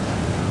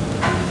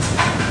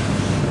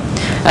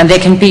 And there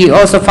can be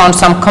also found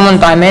some common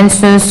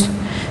dimensions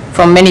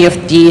from many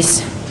of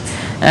these.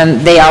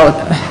 They are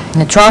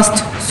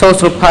trust,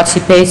 social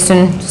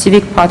participation,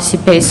 civic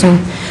participation,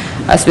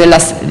 as well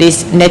as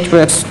these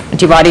networks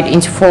divided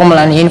into formal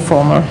and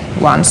informal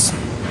ones.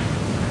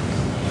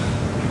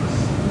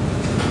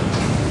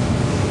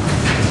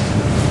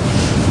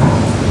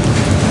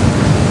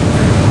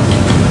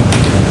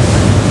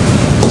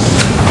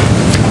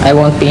 I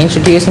won't be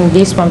introducing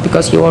this one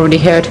because you already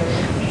heard.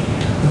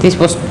 This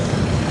was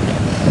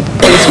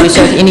this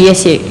research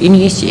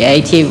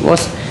initiative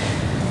was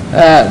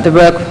the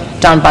work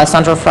done by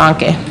Sandro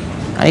Franke,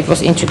 and it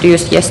was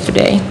introduced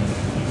yesterday.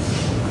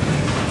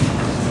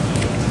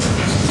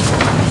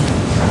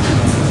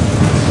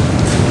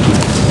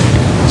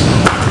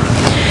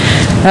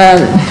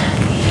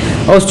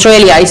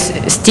 Australia is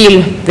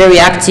still very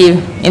active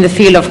in the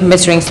field of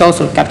measuring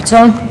social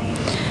capital,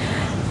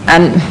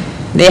 and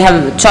they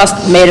have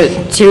just made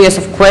a series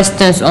of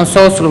questions on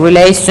social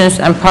relations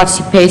and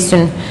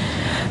participation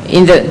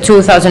in the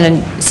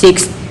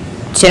 2006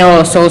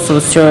 General Social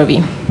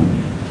Survey.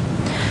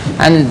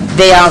 And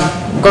they are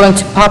going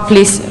to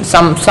publish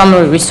some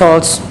summary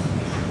results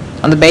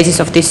on the basis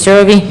of this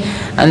survey,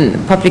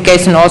 and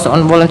publication also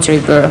on voluntary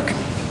work.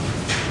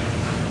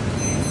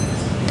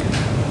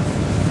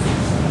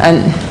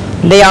 And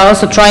they are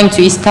also trying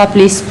to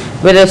establish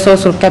whether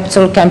social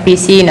capital can be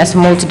seen as a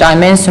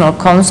multidimensional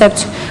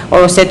concept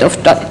or a set of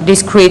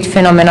discrete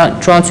phenomena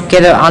drawn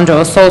together under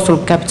a social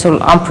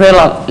capital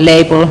umbrella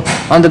label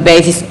on the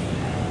basis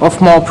of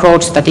more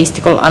broad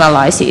statistical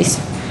analysis.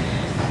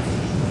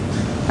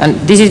 And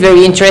this is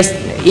very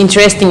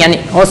interesting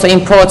and also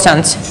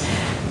important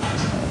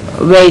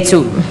way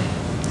to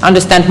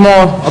understand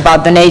more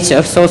about the nature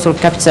of social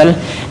capital,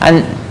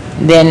 and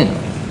then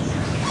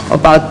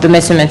about the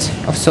measurement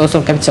of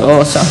social capital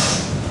also.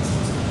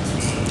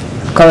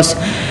 Because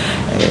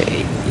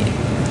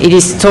it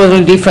is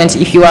totally different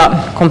if you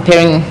are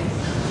comparing,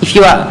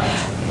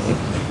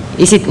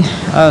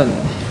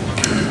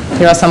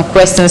 there are some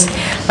questions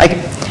like,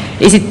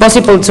 is it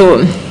possible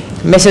to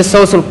measure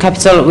social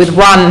capital with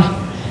one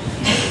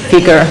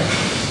figure?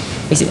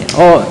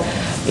 Or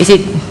is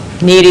it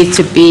needed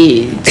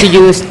to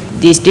use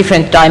these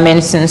different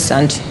dimensions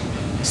and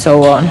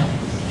so on?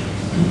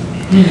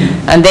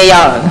 And they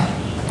are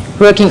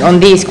working on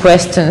these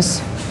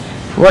questions.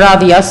 What are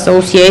the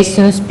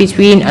associations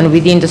between and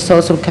within the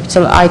social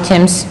capital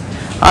items?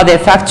 Are there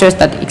factors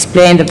that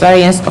explain the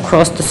variance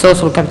across the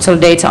social capital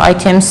data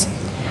items?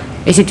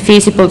 Is it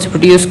feasible to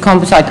produce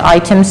composite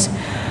items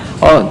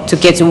or to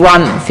get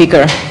one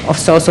figure of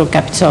social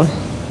capital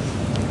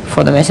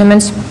for the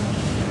measurements?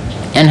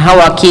 And how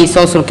are key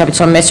social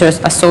capital measures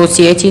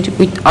associated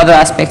with other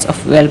aspects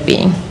of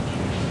well-being?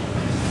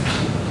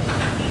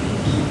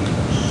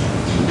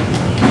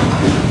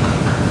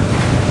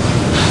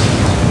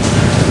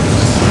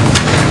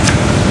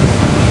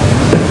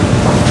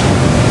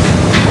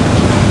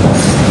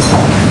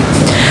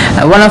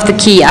 One of the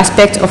key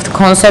aspects of the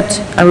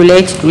concept and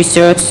related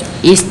research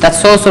is that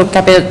social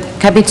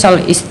capital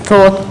is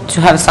thought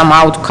to have some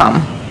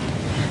outcome,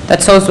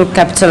 that social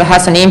capital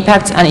has an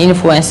impact and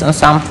influence on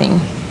something.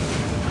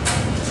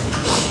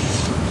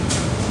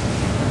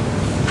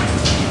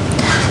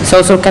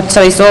 Social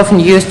capital is often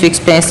used to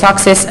explain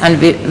success and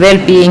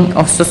well-being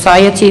of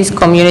societies,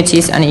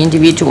 communities, and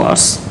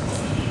individuals.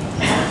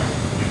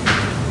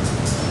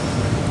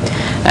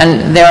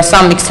 And there are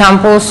some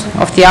examples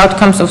of the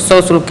outcomes of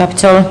social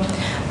capital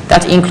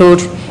that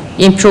include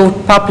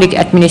improved public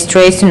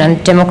administration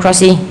and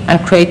democracy and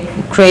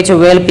greater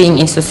well-being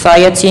in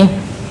society.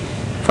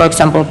 For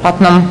example,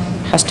 Putnam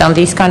has done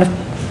this kind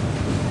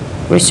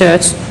of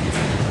research,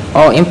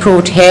 or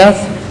improved health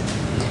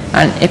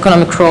and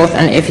economic growth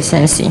and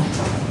efficiency.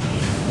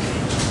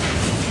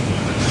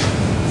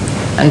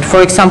 And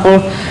for example,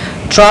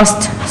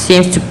 trust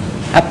seems to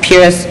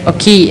appear as a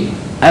key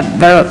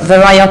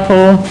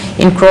variable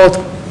in growth,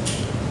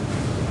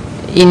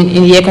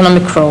 in the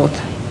economic growth.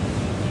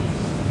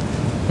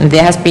 And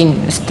there has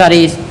been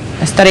studies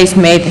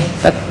made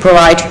that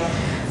provide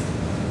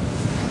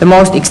the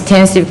most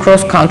extensive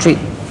cross-country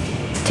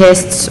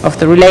tests of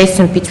the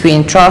relation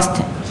between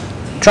trust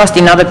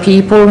in other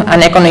people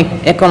and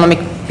economic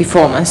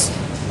performance.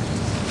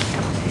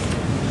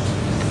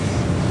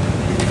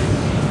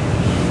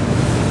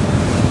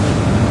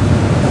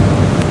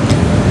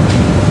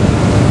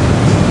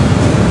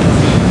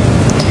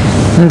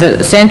 And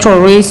the central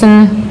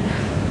reason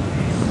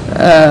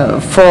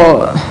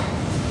for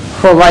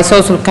why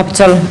social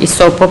capital is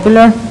so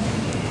popular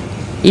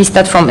is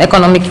that from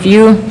economic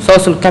view,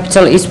 social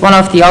capital is one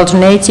of the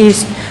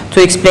alternatives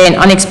to explain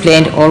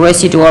unexplained or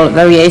residual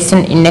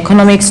variation in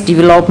economics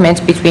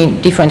development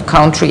between different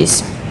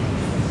countries.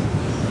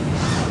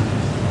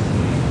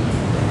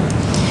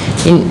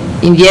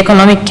 In the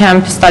economic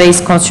camp, studies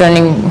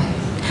concerning,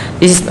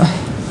 this is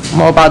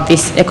more about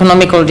this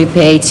economical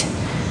debate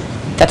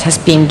that has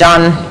been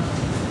done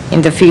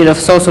in the field of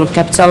social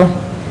capital,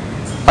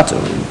 but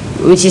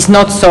which is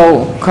not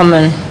so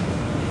common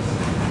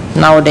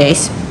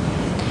nowadays.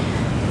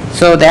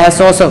 So there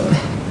has also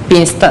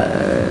been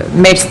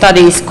made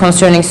studies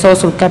concerning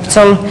social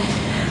capital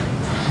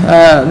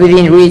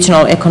within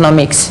regional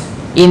economics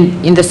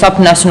in the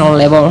subnational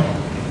level,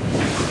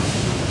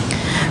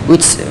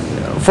 which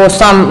for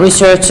some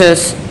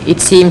researchers it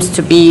seems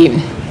to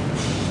be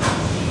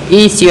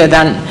easier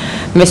than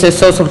measure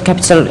social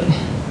capital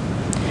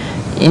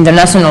in the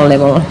national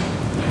level.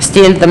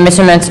 Still, the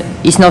measurement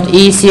is not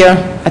easier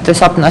at the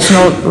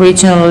subnational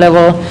regional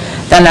level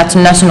than at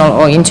the national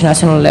or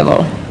international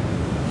level.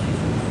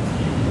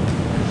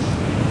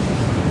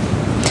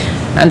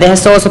 And there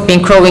has also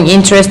been growing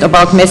interest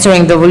about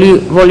measuring the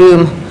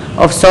volume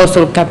of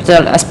social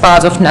capital as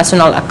part of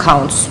national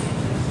accounts.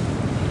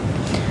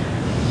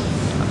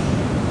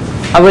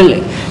 I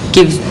will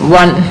give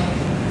one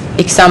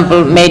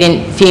example made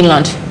in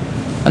Finland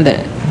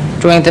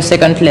during the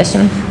second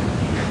lesson.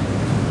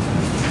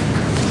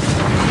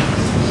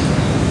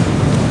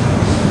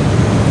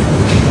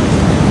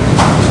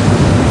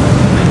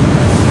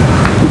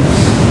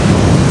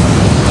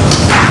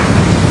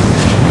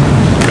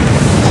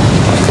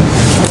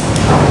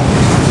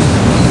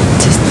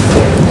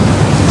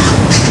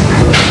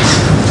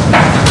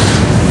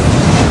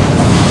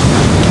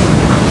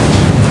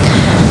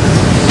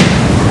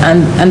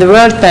 And the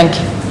World Bank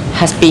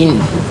has been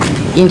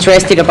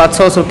interested about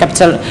social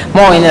capital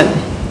more in the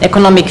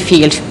economic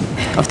field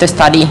of the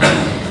study.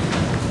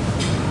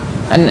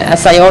 And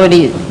as I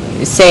already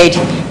said,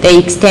 they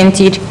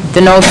extended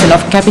the notion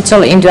of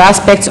capital into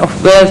aspects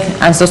of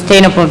wealth and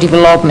sustainable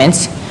development,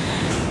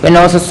 when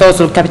also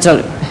social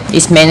capital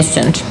is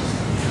mentioned.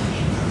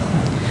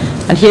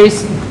 And here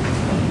is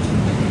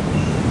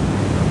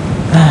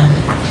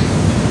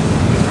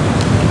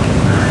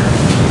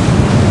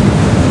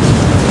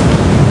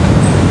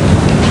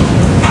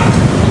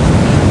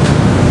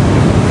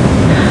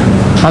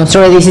I'm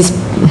sorry, this is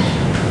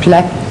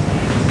black,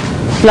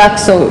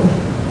 so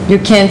you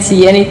can't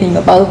see anything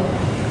about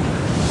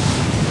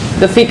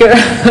the figure.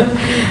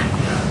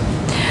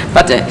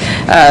 But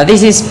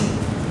this is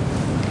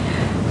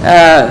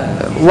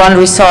one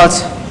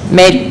result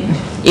made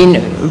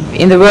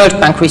in the World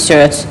Bank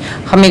research.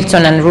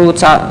 Hamilton and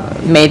Ruta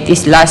made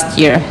this last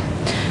year,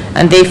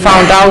 and they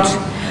found out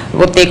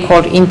what they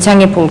called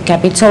intangible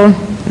capital,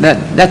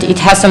 that it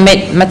has a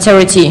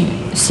maturity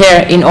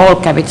share in all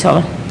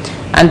capital.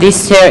 And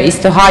this share is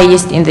the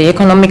highest in the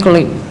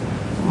economically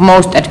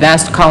most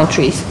advanced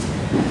countries.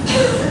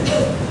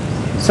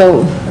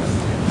 So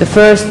the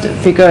first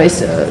figure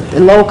is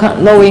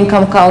low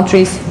income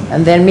countries,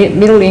 and then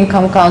middle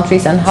income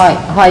countries and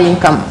high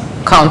income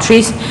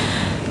countries.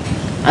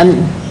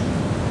 And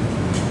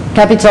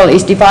capital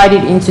is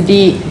divided into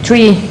the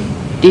 3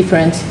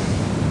 different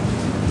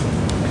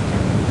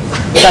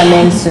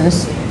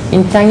dimensions: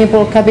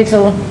 intangible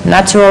capital,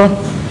 natural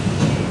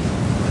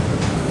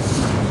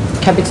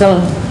capital,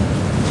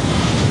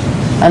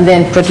 and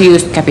then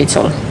produced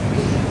capital.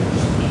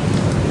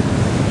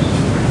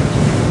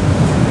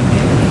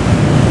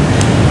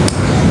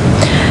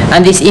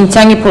 And this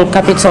intangible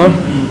capital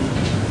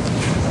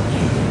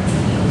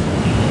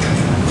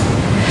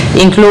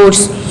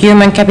includes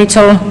human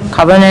capital,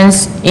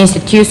 governance,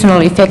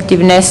 institutional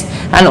effectiveness,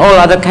 and all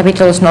other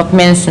capitals not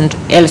mentioned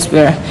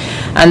elsewhere.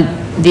 And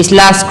this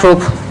last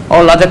group,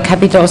 all other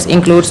capitals,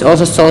 includes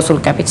also social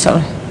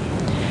capital.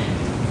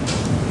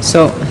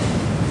 So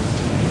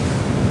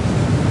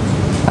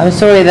I'm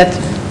sorry that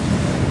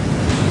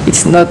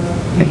it's not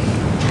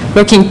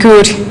looking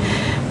good.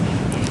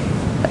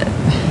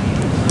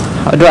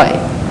 How do I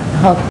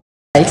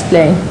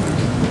explain?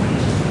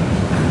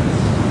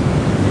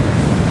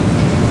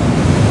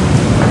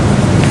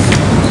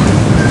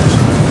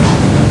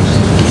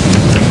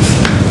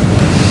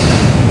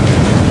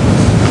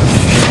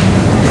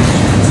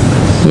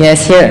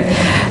 Yes, here.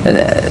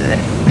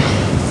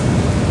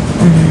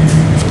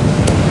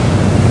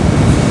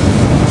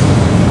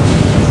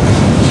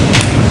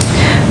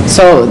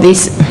 So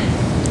this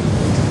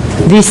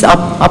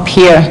up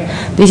here,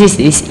 this is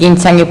this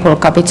intangible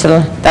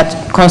capital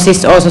that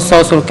consists also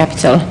social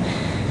capital,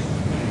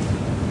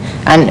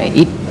 and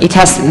it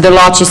has the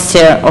largest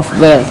share of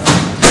wealth.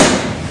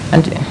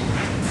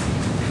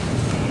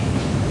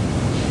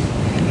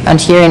 And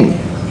here in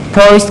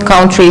poorest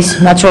countries,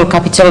 natural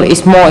capital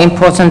is more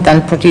important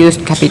than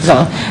produced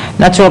capital.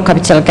 Natural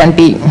capital can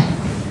be,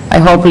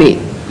 hopefully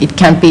it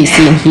can be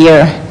seen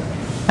here,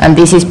 and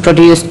this is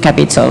produced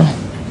capital.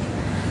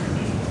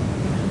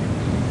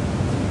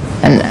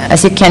 And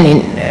as you can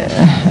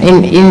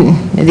in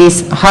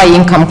these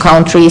high-income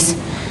countries,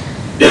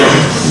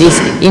 this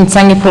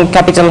intangible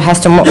capital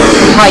has the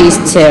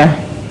highest share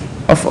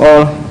of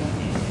all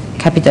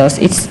capitals.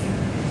 It's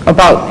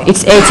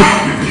 80.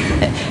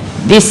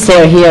 This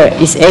share here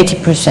is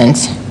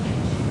 80%,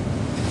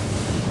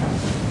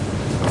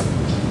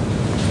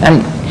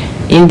 and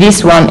in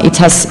this one it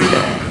has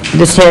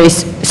the share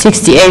is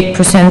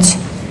 68%,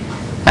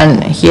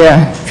 and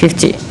here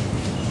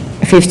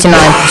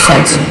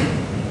 59%.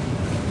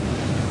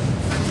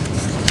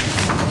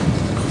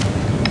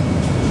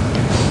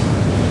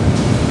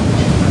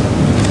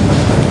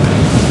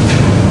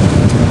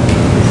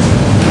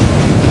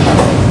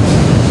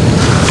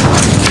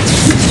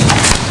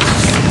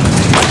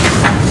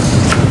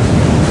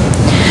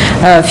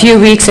 A few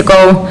weeks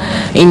ago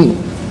in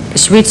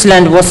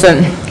Switzerland was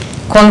a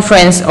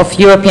conference of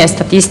European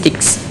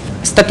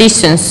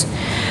statisticians,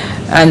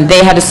 and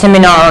they had a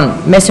seminar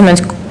on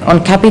measurements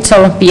on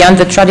capital beyond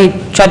the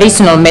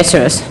traditional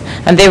measures,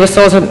 and there was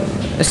also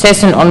a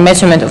session on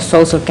measurement of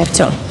social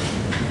capital.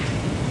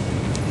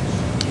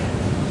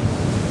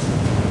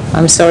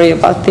 I'm sorry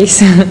about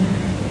this.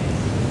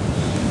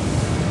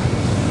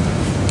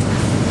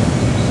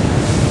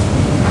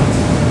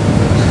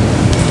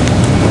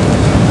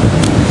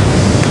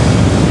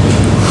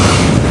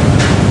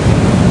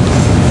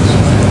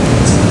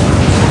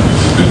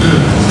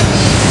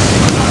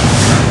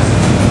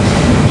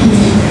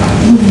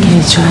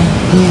 Try.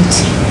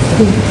 Yes.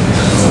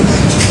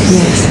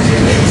 Yes.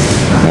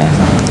 Yeah.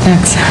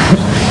 Thanks.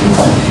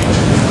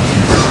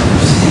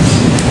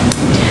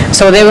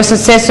 So there was a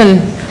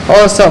session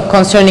also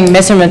concerning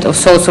measurement of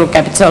social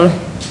capital.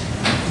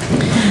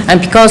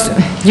 And because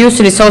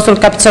usually social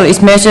capital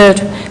is measured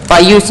by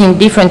using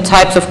different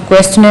types of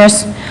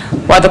questionnaires,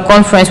 while the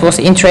conference was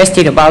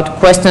interested about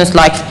questions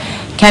like,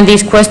 can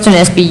these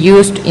questionnaires be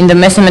used in the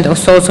measurement of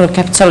social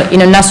capital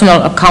in a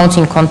national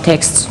accounting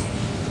context?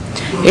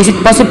 Is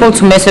it possible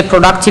to measure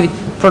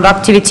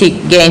productivity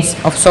gains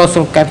of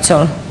social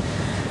capital?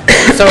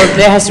 So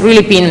there has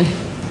really been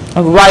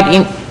a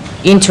wide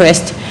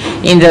interest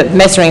in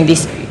measuring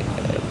this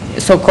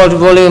so-called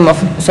volume of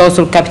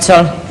social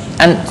capital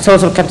and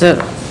social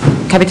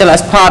capital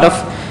as part of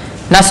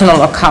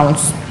national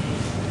accounts.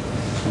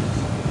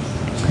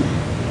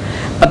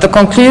 But the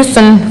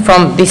conclusion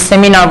from this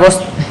seminar was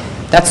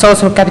that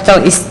social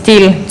capital is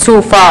still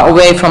too far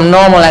away from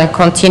normal and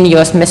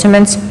continuous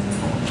measurements,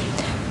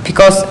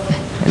 because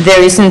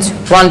there isn't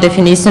one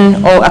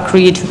definition or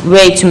agreed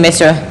way to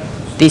measure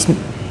this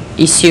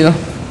issue.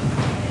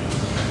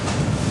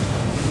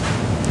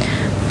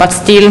 But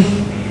still,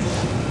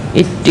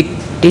 it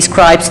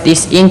describes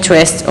this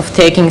interest of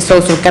taking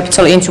social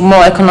capital into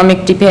more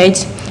economic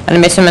debates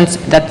and measurements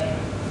that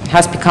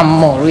has become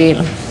more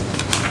real.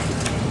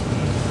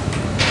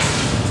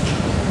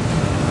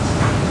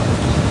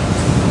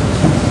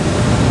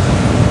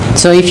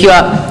 So if you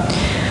are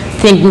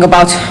thinking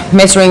about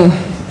measuring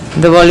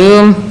the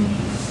volume,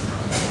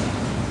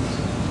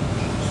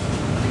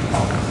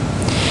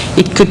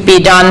 it could be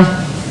done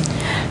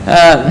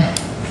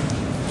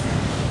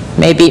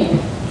maybe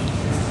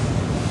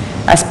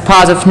as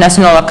part of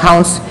national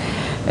accounts,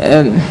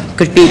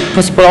 could be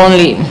possible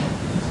only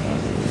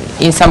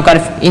in some kind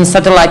of in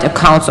satellite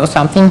accounts or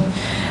something.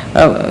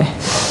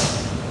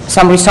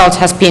 Some research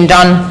has been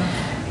done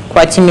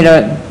quite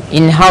similar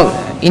in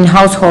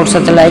household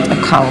satellite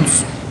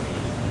accounts.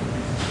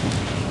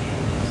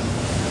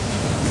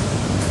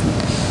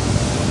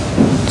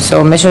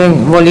 So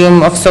measuring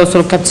volume of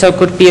social capital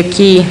could be a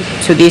key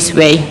to this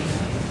way.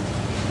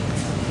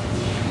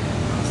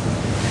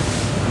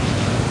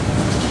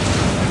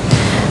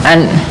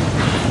 And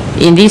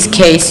in this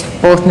case,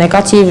 both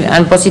negative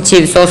and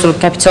positive social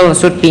capital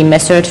should be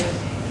measured,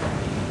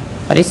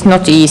 but it's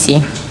not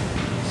easy.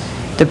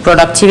 The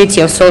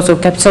productivity of social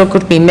capital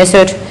could be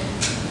measured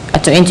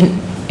at the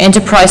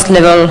enterprise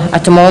level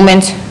at the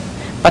moment,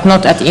 but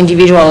not at the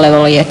individual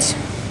level yet.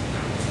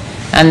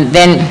 And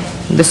then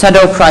the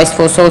shadow price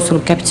for social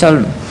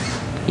capital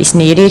is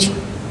needed.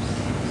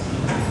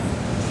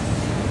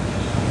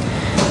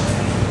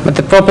 But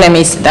the problem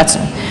is that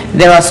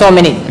there are so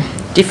many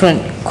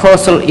different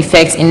causal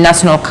effects in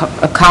national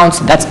accounts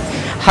that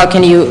how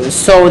can you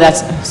show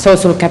that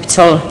social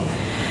capital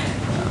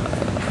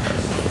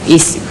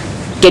is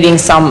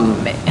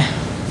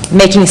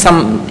making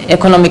some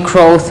economic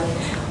growth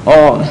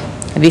or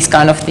this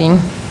kind of thing.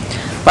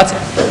 But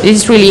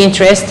this is really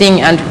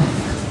interesting, and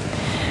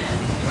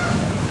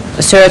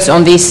research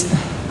on these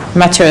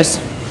matters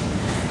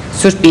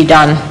should be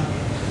done,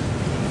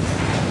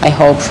 I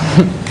hope.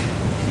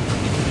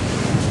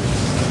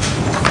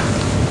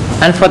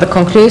 And for the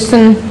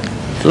conclusion,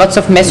 lots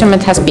of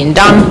measurement has been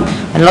done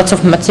and lots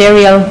of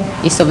material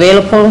is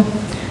available.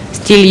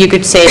 Still, you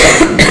could say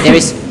that there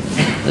is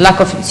lack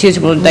of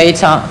suitable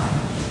data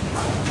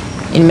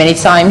in many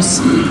times.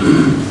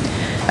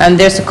 And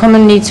there's a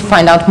common need to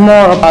find out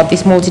more about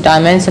this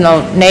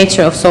multidimensional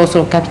nature of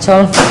social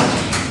capital.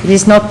 It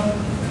is not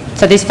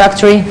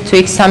satisfactory to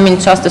examine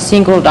just a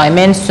single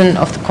dimension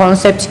of the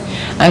concept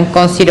and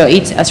consider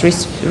it as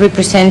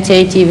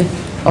representative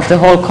of the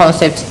whole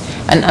concept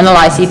and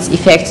analyze its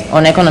effect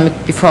on economic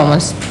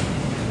performance.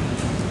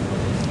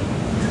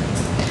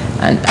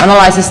 And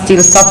analysis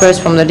still suffers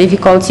from the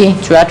difficulty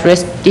to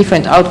address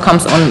different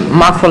outcomes on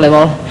macro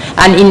level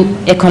and in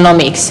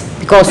economics,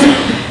 because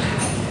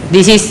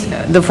this is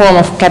the form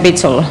of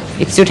capital.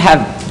 It should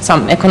have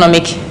some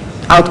economic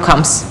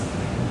outcomes.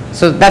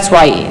 So that's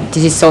why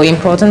this is so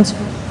important,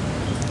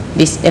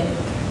 this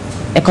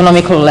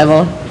economical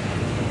level.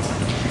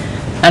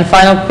 And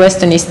final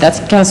question is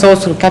that can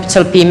social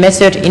capital be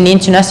measured in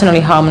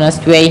internationally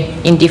harmonized way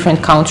in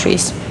different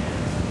countries?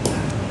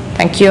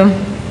 Thank you.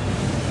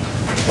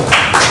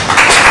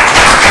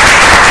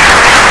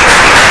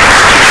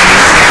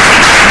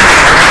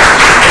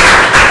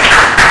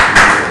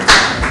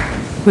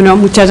 Bueno,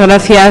 muchas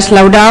gracias,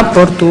 Laura,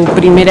 por tu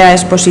primera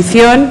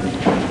exposición.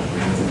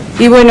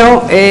 Y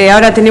bueno,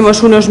 ahora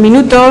tenemos unos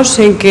minutos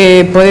en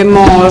que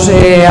podemos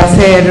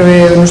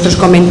hacer nuestros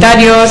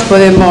comentarios,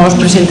 podemos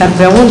presentar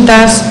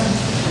preguntas.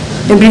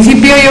 En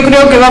principio, yo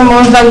creo que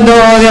vamos dando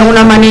de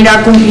alguna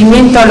manera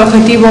cumplimiento al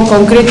objetivo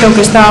concreto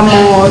que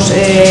habíamos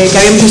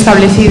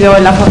establecido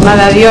en la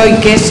jornada de hoy,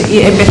 que es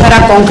empezar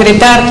a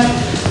concretar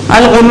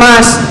algo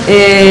más,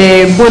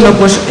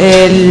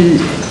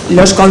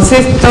 los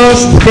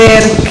conceptos,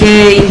 ver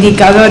qué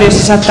indicadores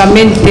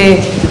exactamente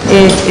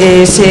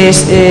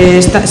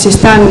se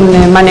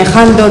están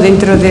manejando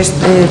dentro de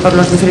por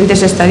las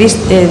diferentes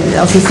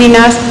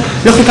oficinas.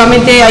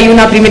 Lógicamente hay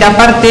una primera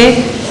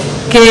parte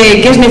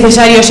que es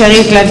necesario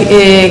seguir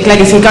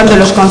clarificando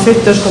los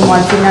conceptos, como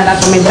al final ha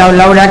comentado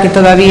Laura, que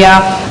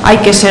todavía hay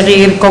que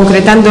seguir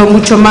concretando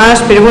mucho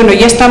más, pero bueno,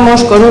 ya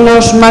estamos con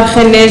unos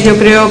márgenes, yo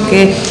creo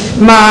que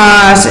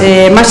más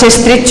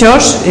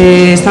estrechos,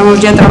 estamos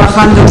ya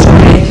trabajando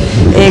sobre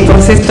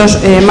conceptos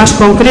más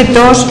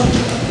concretos.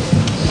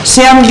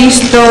 Se han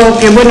visto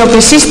que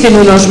existen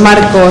unos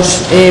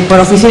marcos por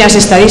oficinas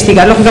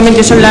estadísticas,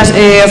 lógicamente son las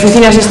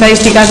oficinas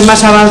estadísticas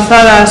más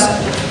avanzadas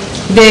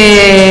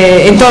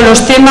en todos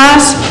los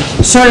temas,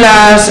 son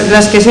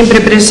las que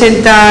siempre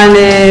presentan,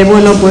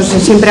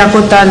 siempre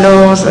acotan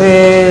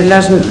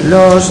las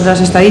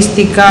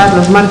estadísticas,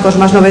 los marcos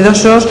más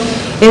novedosos.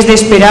 Es de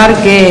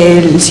esperar que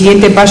el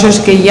siguiente paso es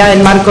que ya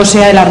el marco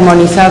sea el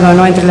armonizado,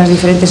 ¿no?, entre las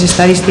diferentes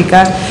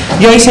estadísticas.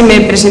 Yo ahí se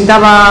me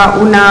presentaba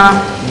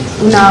una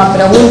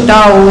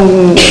pregunta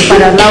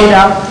para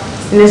Laura,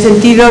 en el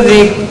sentido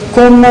de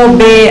cómo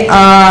ve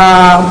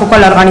un poco a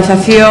la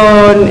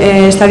Organización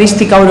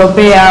Estadística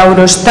Europea,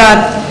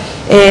 Eustat,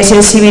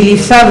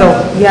 sensibilizado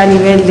ya a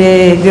nivel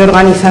de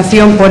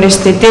organización por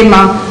este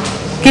tema.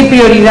 ¿Qué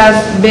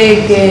prioridad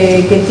ve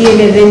que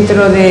tiene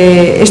dentro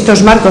de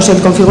estos marcos,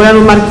 el configurar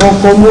un marco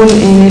común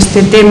en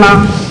este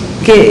tema?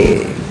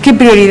 ¿Qué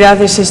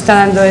prioridades se está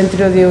dando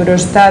dentro de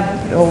Eustat,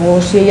 o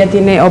si ella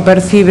tiene o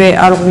percibe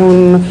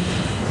alguna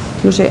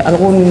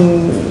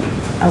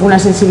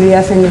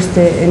sensibilidad en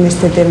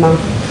este tema?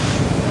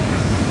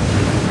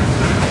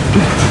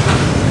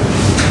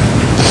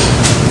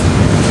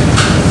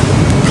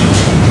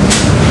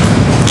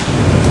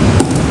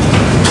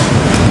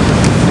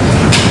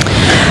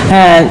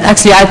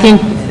 Actually, I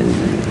think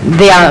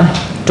they are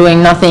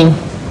doing nothing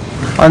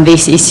on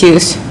these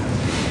issues.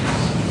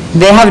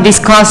 They have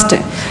discussed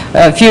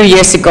a few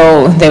years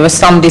ago, there was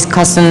some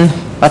discussion,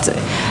 but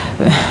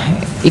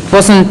it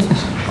wasn't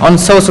on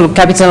social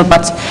capital,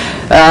 but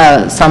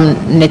some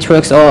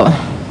networks or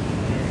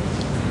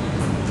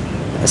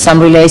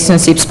some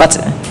relationships, but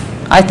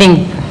I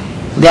think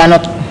they are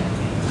not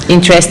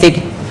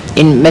interested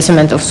in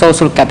measurement of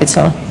social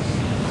capital.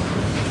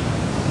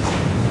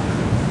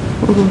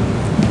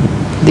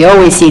 The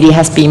OECD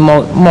has been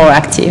more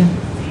active.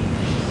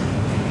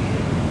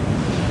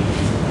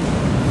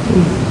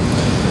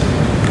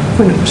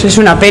 Bueno, pues es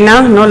una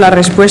pena, ¿no?, la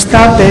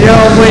respuesta, pero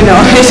bueno,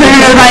 eso no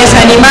nos va a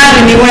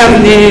desanimar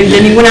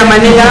de ninguna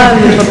manera,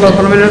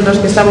 por lo menos los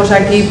que estamos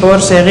aquí, por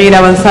seguir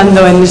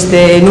avanzando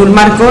en un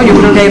marco. Yo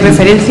creo que hay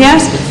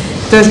referencias,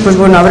 entonces pues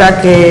bueno,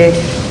 habrá que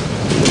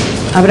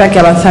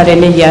avanzar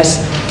en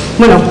ellas.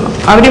 Bueno,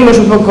 abrimos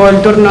un poco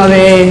el turno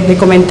de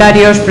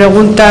comentarios,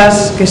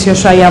 preguntas que se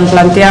os hayan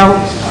planteado.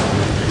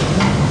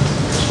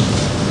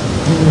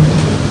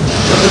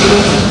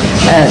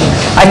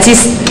 I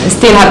just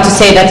still have to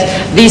say that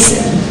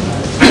this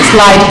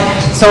slide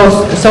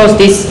shows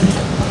this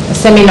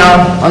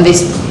seminar on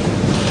this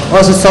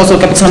also social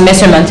capital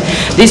measurement.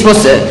 This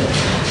was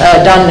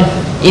done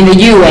in the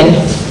UN,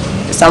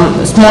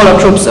 some smaller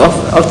groups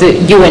of the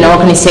UN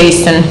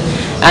organization,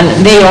 and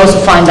they also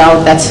find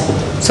out that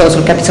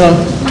social capital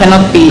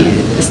cannot be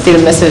still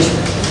measured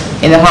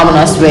in a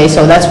harmonized way,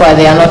 so that's why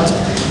they are not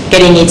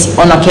getting it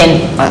on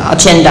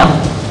agenda.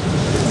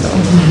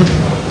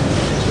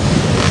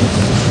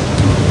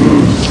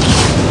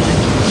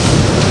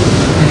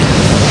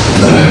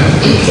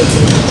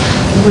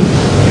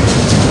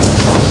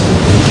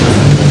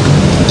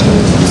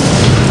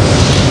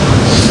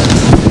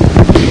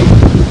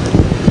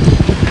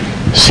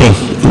 Sí,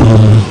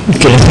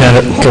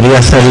 quería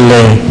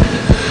hacerle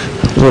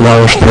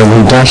unas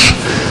preguntas.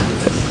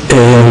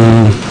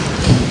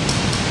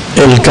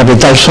 El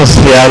capital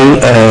social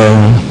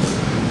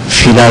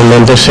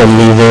finalmente se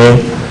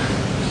mide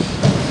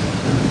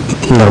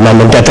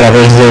normalmente a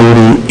través de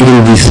un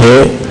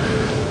índice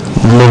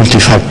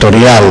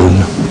multifactorial,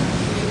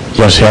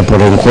 ya sea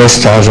por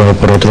encuestas o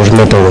por otros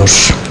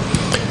métodos.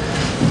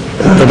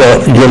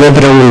 Pero yo me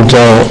pregunto,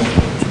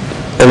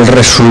 el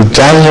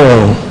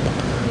resultado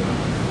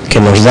que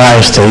nos da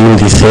este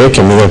índice,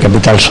 que mide el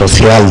capital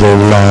social de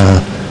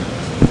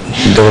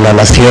una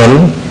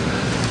nación,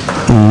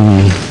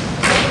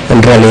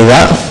 en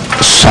realidad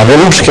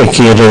sabemos qué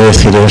quiere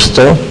decir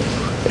esto.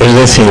 Es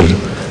decir,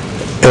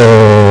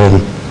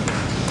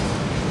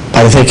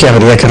 parece que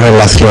habría que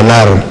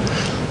relacionar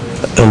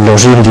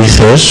los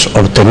índices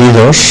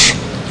obtenidos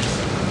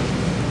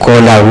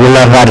con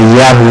alguna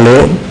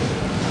variable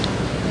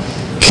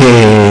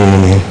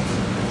que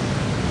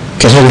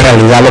es en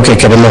realidad lo que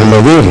queremos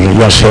medir,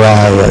 ya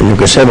sea, yo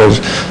qué sé, pues,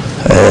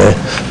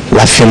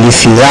 la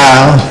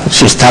felicidad,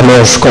 si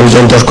estamos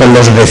contentos con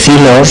los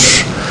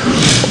vecinos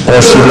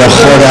o si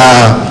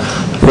mejora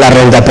la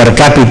renta per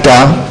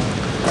cápita.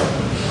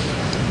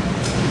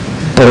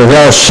 Pero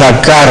claro,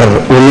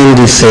 sacar un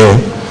índice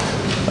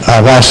a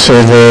base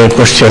de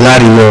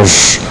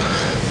cuestionarios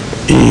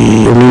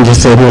y un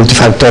índice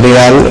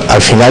multifactorial,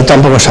 al final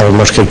tampoco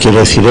sabemos qué quiere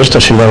decir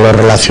esto si no lo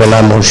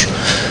relacionamos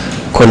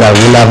con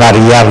alguna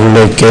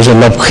variable que es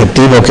el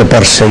objetivo que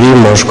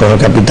perseguimos con el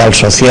capital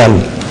social.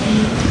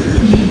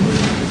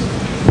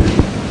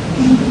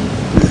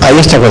 Hay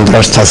esta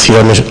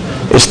contrastación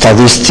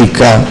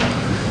estadística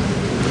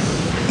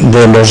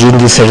de los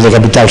índices de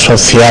capital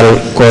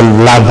social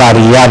con la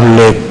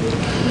variable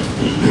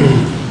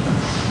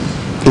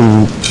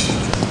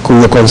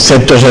cuyo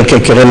concepto es el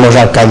que queremos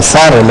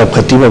alcanzar, el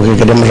objetivo que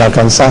queremos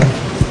alcanzar.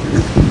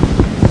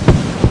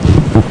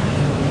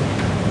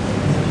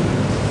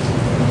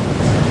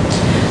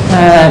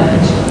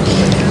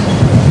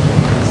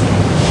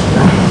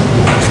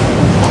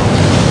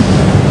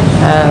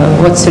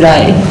 What should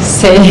I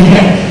say?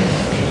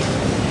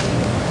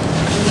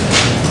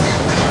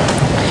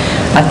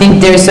 I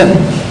think there is a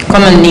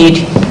common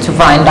need to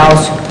find out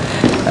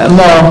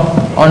more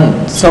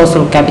on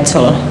social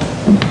capital,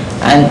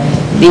 and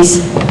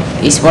this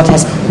is what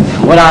I've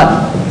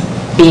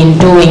been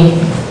doing.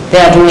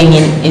 They are doing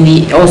in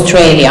the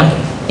Australian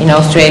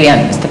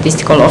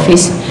Statistical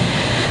Office,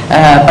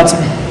 but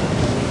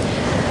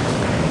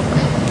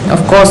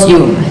of course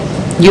you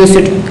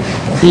should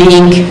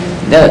link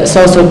the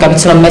social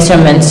capital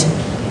measurements,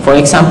 for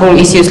example,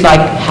 issues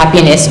like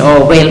happiness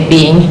or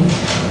well-being,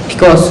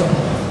 because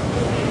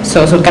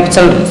social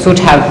capital should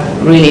have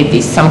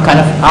really some kind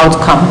of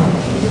outcome,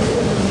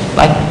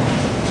 like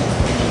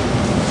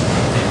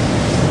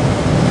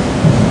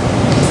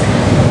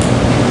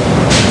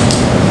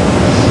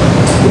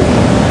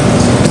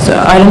so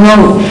I don't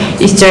know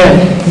if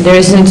there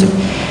isn't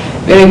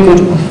very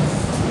good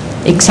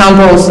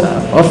examples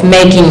of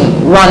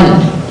making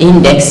one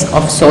index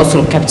of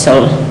social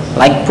capital,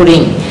 like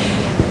putting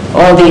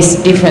all these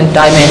different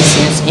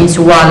dimensions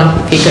into one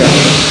figure.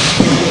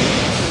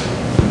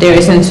 There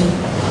isn't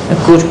a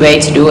good way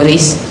to do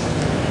this,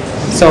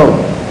 so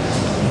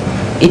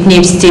it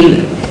needs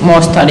still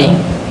more study.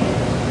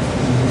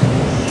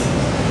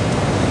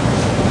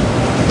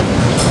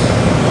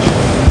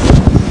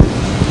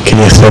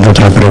 Quería hacer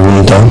otra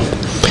pregunta.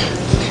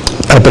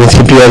 Al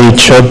principio ha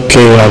dicho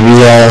que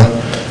había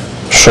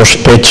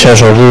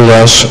sospechas o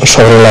dudas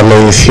sobre la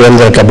medición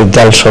del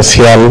capital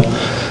social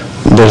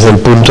desde el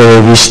punto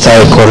de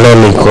vista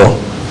económico.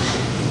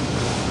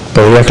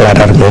 ¿Podría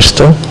aclararme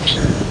esto?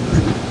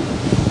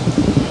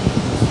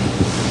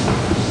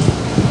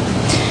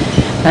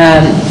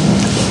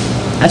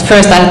 At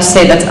first I have to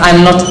say that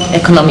I'm not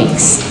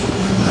economics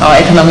or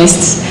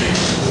economist.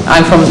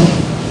 I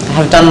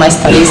have done my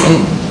studies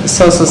in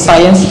social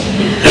science,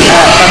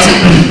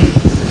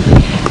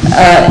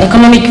 but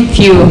economic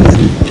view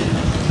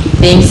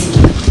thinks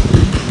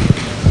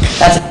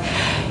that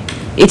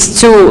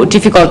it's too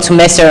difficult to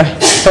measure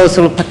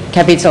social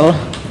capital,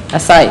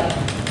 as I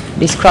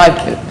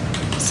described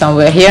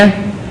somewhere here.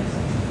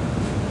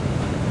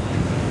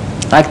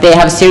 Like they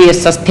have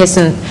serious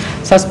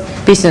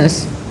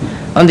suspicions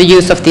on the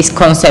use of this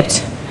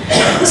concept.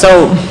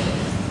 So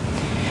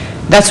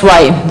that's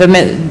why the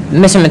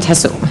measurement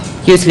has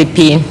usually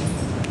been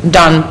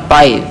done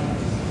by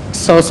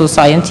social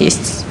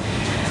scientists.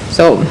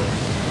 So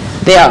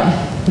they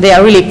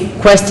are really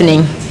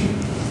questioning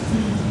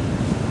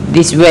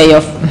this way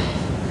of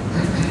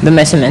the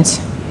measurements.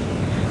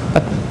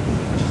 But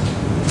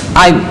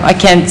I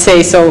can't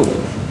say so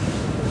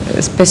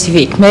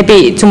specific.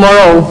 Maybe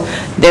tomorrow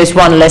there's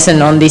one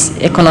lesson on this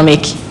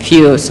economic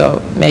view,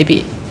 so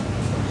maybe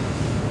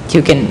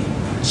you can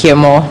hear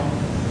more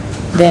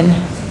then.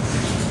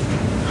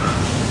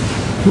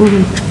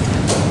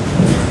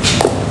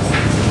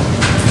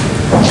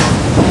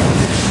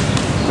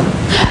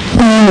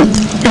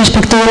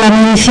 Respecto a la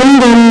medición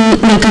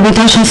del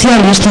capital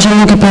social, y esto es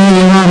algo que puede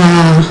llevar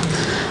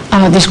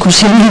a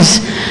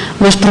discusiones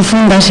más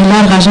profundas y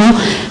largas, ¿no?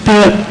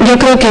 Pero yo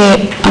creo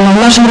que al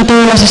hablar sobre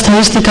todo de las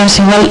estadísticas,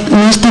 igual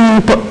no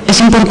es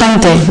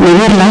importante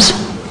medirlas,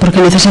 porque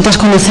necesitas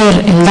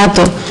conocer el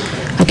dato,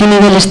 a qué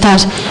nivel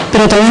estás,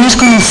 pero también es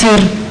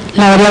conocer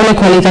la variable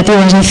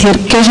cualitativa, es decir,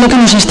 qué es lo que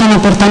nos están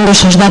aportando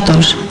esos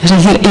datos, es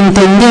decir,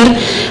 entender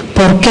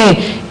por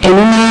qué en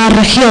una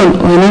región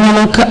o en un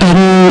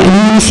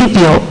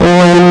municipio o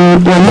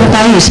en un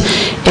país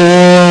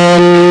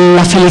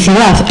la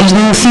felicidad es de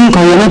un 5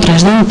 y en otra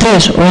es de un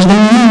 3 o es de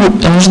un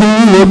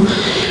 1,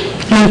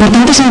 lo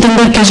importante es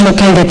entender qué es lo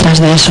que hay detrás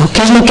de eso,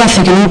 qué es lo que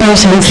hace que en un país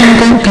sea un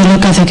 5, qué es lo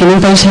que hace que en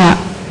un país sea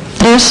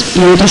 3 y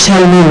en otro sea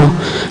un 1.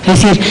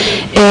 Es decir,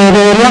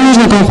 deberíamos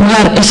de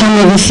conjugar esa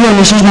medición,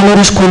 esos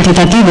valores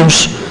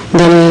cuantitativos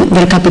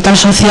del capital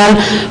social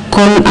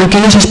con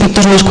aquellos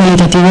aspectos más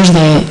cualitativos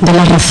de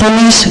las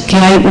razones que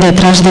hay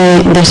detrás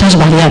de esas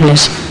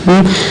variables,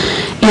 ¿no?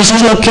 Y eso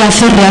es lo que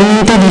hace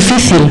realmente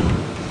difícil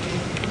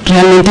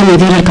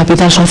medir el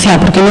capital social,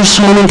 porque no es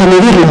solamente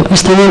medirlo,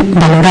 es también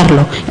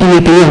valorarlo, en mi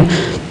opinión.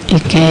 Y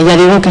que ya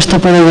digo que esto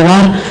puede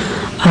llevar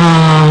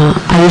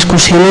a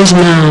discusiones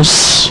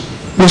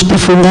más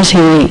profundas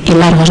y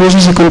largas. No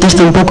sé si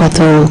contesta un poco a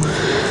tus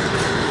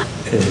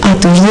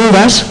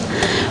dudas,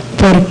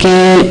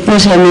 porque, no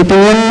sé, en mi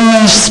opinión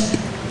no es...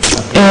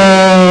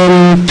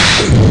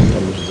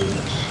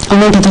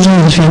 aumenta tus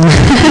dudas, bien.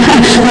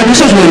 Bueno,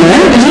 eso es bueno, ¿eh?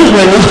 Eso es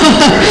bueno.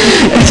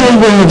 Eso es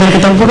bueno, porque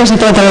tampoco se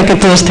trata de que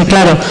todo esté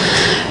claro.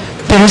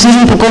 Pero esa es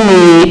un poco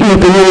mi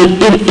opinión.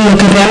 Y lo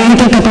que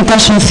realmente el capital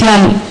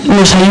social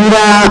nos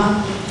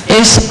ayuda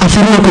es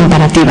hacer una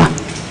comparativa.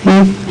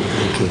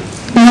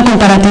 Una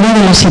comparativa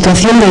de la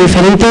situación de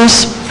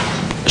diferentes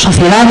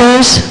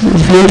sociedades,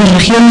 diferentes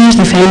regiones,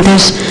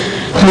 diferentes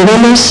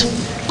niveles,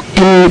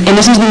 en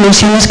esas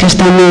dimensiones que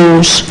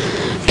estamos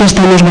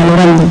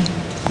valorando.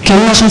 Que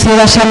una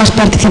sociedad sea más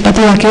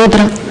participativa que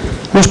otra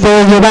nos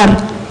puede llevar,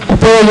 o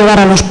puede llevar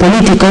a los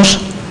políticos,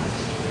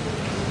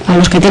 a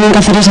los que tienen que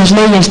hacer esas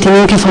leyes,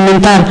 tienen que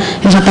fomentar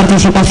esa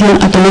participación,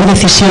 a tomar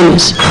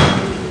decisiones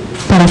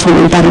para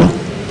fomentarlo.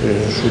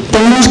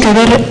 Tenemos que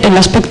ver el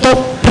aspecto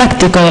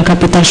práctico del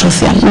capital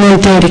social, no el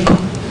teórico.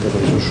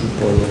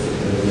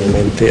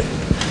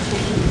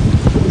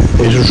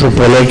 Eso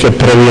supone que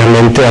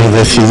previamente has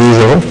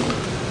decidido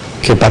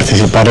que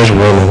participar es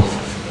bueno.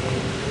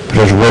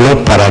 Pero es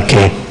bueno ¿para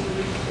qué?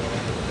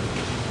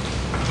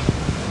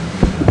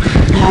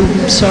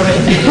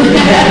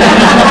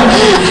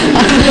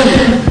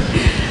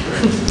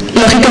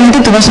 Lógicamente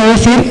tú vas a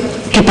decir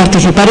que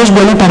participar es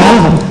bueno para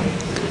algo.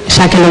 O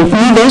sea, que lo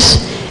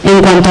mides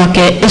en cuanto a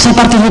que esa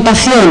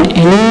participación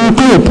en un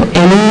club,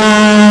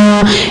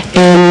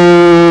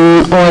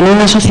 o en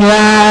una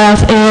sociedad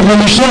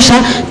religiosa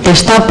te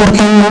está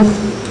aportando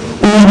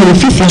unos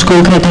beneficios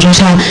concretos. O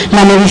sea,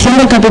 la medición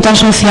del capital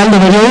social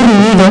debería ir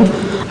unido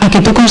a que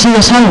tú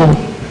consigues algo,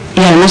 y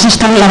además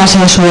está en la base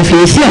de su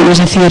definición, es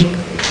decir,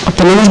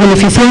 obtenemos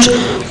beneficios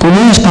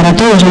comunes para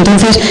todos.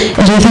 Entonces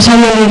es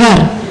necesario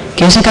ligar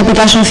que ese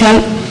capital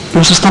social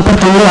nos está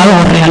aportando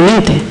algo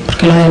realmente,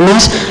 porque lo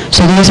demás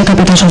sería ese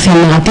capital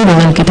social negativo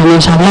del que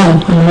también se ha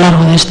hablado a lo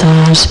largo de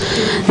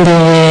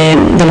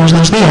los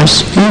 2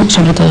 días, ¿no?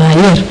 Sobre todo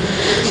ayer.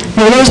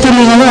 Debería estar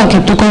ligado a que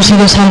tú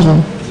consigues algo.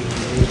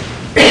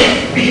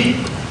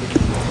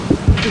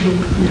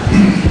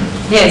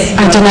 Yes.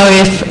 I don't know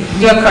if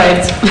you are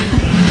correct.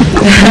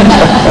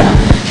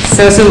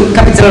 So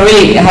capital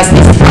really has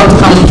this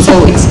outcome,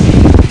 so it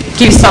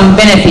gives some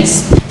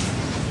benefits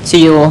to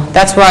you.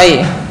 That's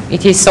why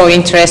it is so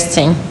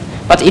interesting.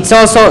 But it's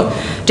also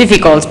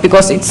difficult,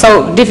 because it's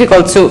so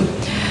difficult to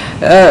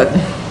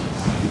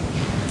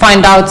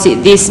find out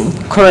these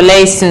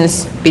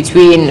correlations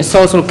between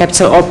social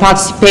capital or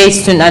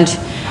participation and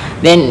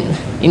then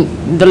in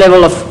the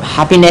level of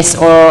happiness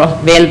or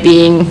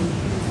well-being.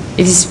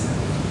 It is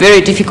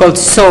very difficult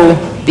to show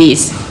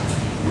these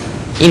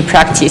in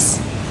practice.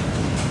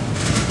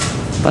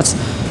 But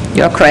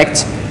you are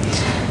correct.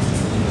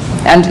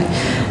 And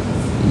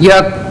you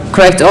are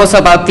correct also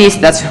about this,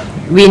 that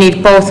we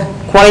need both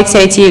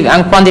qualitative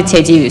and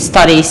quantitative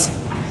studies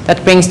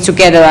that brings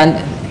together, and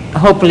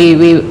hopefully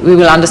we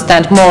will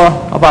understand more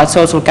about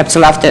social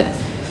capital after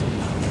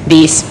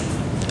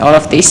all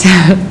of this.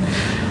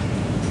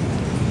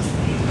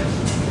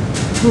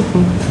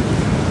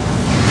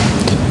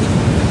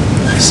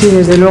 Sí,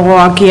 desde luego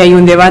aquí hay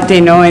un debate,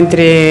 ¿no?,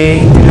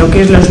 entre lo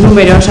que es los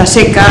números a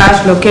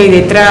secas, lo que hay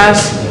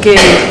detrás, que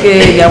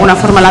de alguna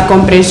forma la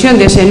comprensión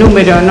de ese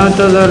número, no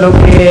todo lo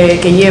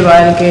que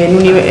lleva, el que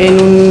en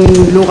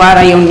un lugar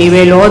haya un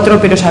nivel u otro,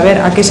 pero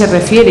saber a qué se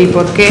refiere y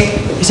por qué.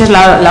 Esa es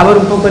la labor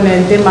un poco en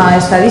el tema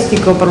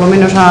estadístico, por lo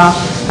menos a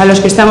los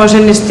que estamos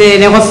en este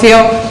negocio,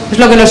 es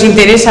lo que nos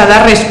interesa,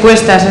 dar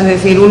respuestas, es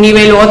decir, un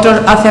nivel u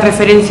otro hace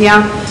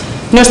referencia.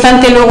 No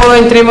obstante, luego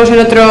entremos en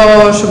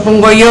otro,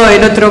 supongo yo,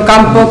 en otro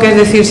campo, que es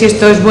decir si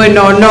esto es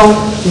bueno o no,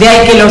 de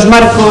ahí que los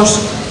marcos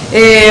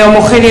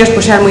homogéneos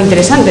pues sean muy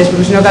interesantes,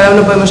 porque si no cada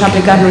uno podemos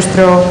aplicar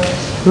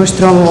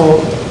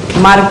nuestro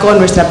marco,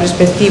 nuestra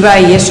perspectiva,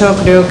 y eso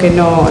creo que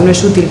no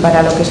es útil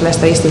para lo que es la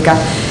estadística.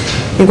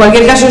 En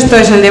cualquier caso, esto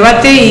es el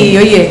debate y,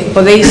 oye,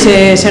 podéis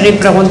seguir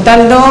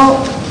preguntando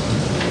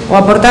o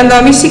aportando.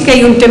 A mí sí que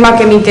hay un tema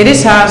que me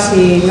interesa,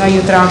 si no hay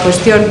otra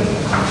cuestión,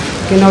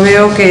 que no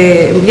veo,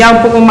 que ya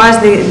un poco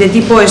más de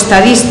tipo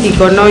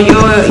estadístico, ¿no? Yo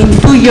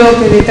intuyo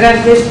que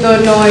detrás de esto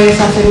no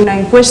es hacer una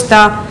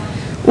encuesta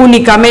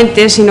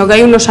únicamente, sino que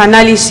hay unos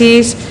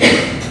análisis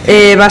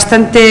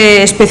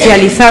bastante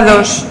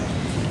especializados.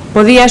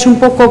 ¿Podrías un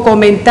poco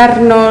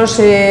comentarnos,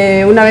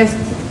 una vez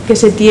que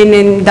se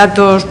tienen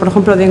datos, por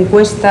ejemplo, de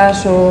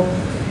encuestas, o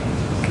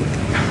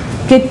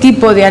qué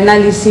tipo de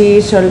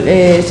análisis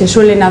se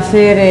suelen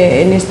hacer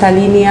en esta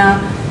línea,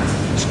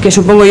 que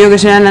supongo yo que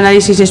serán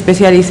análisis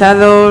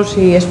especializados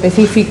y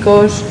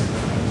específicos?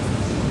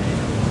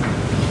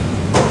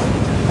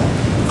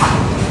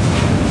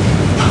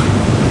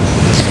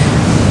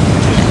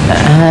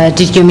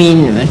 Did you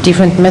mean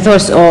different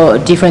methods or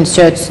different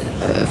search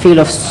field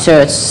of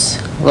search,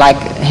 like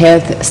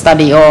health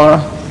study or...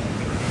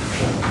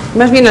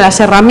 Más bien a las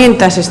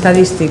herramientas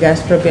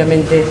estadísticas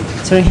propiamente.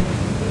 Sorry?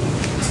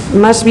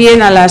 Más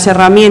bien a las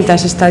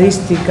herramientas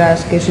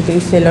estadísticas que se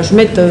utilicen, los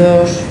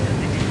métodos,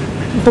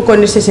 un poco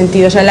en ese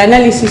sentido. O sea, el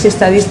análisis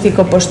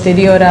estadístico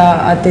posterior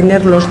a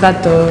tener los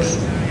datos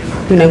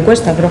de una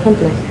encuesta, por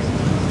ejemplo.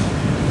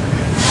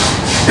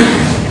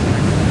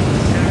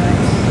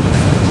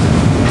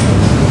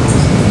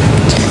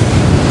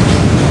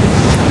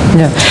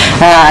 No.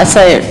 As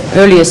I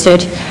earlier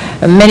said,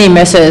 many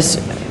measures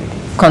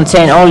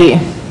contain only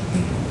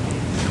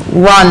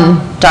one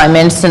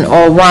dimension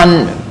or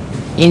one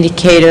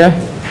indicator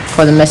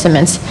for the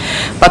measurements.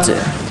 But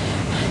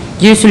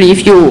usually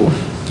if you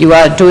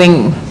are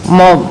doing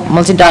more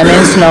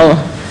multidimensional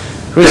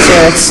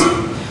research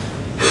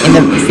in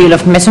the field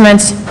of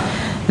measurements,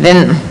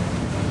 then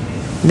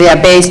they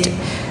are based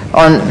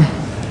on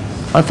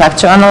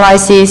factor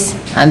analysis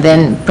and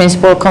then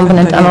principal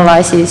component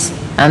analysis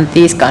and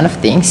these kind of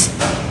things.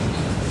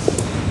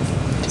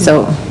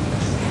 So,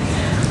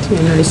 sí,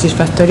 análisis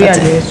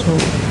factoriales.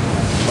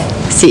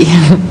 Sí.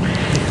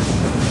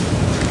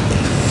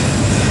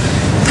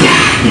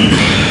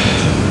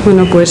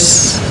 Bueno,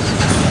 pues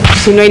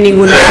si no hay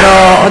ninguna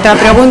otra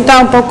pregunta,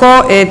 un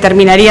poco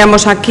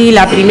terminaríamos aquí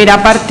la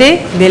primera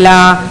parte de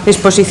la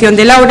exposición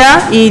de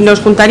Laura y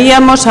nos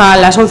juntaríamos a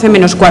las 11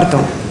 menos cuarto.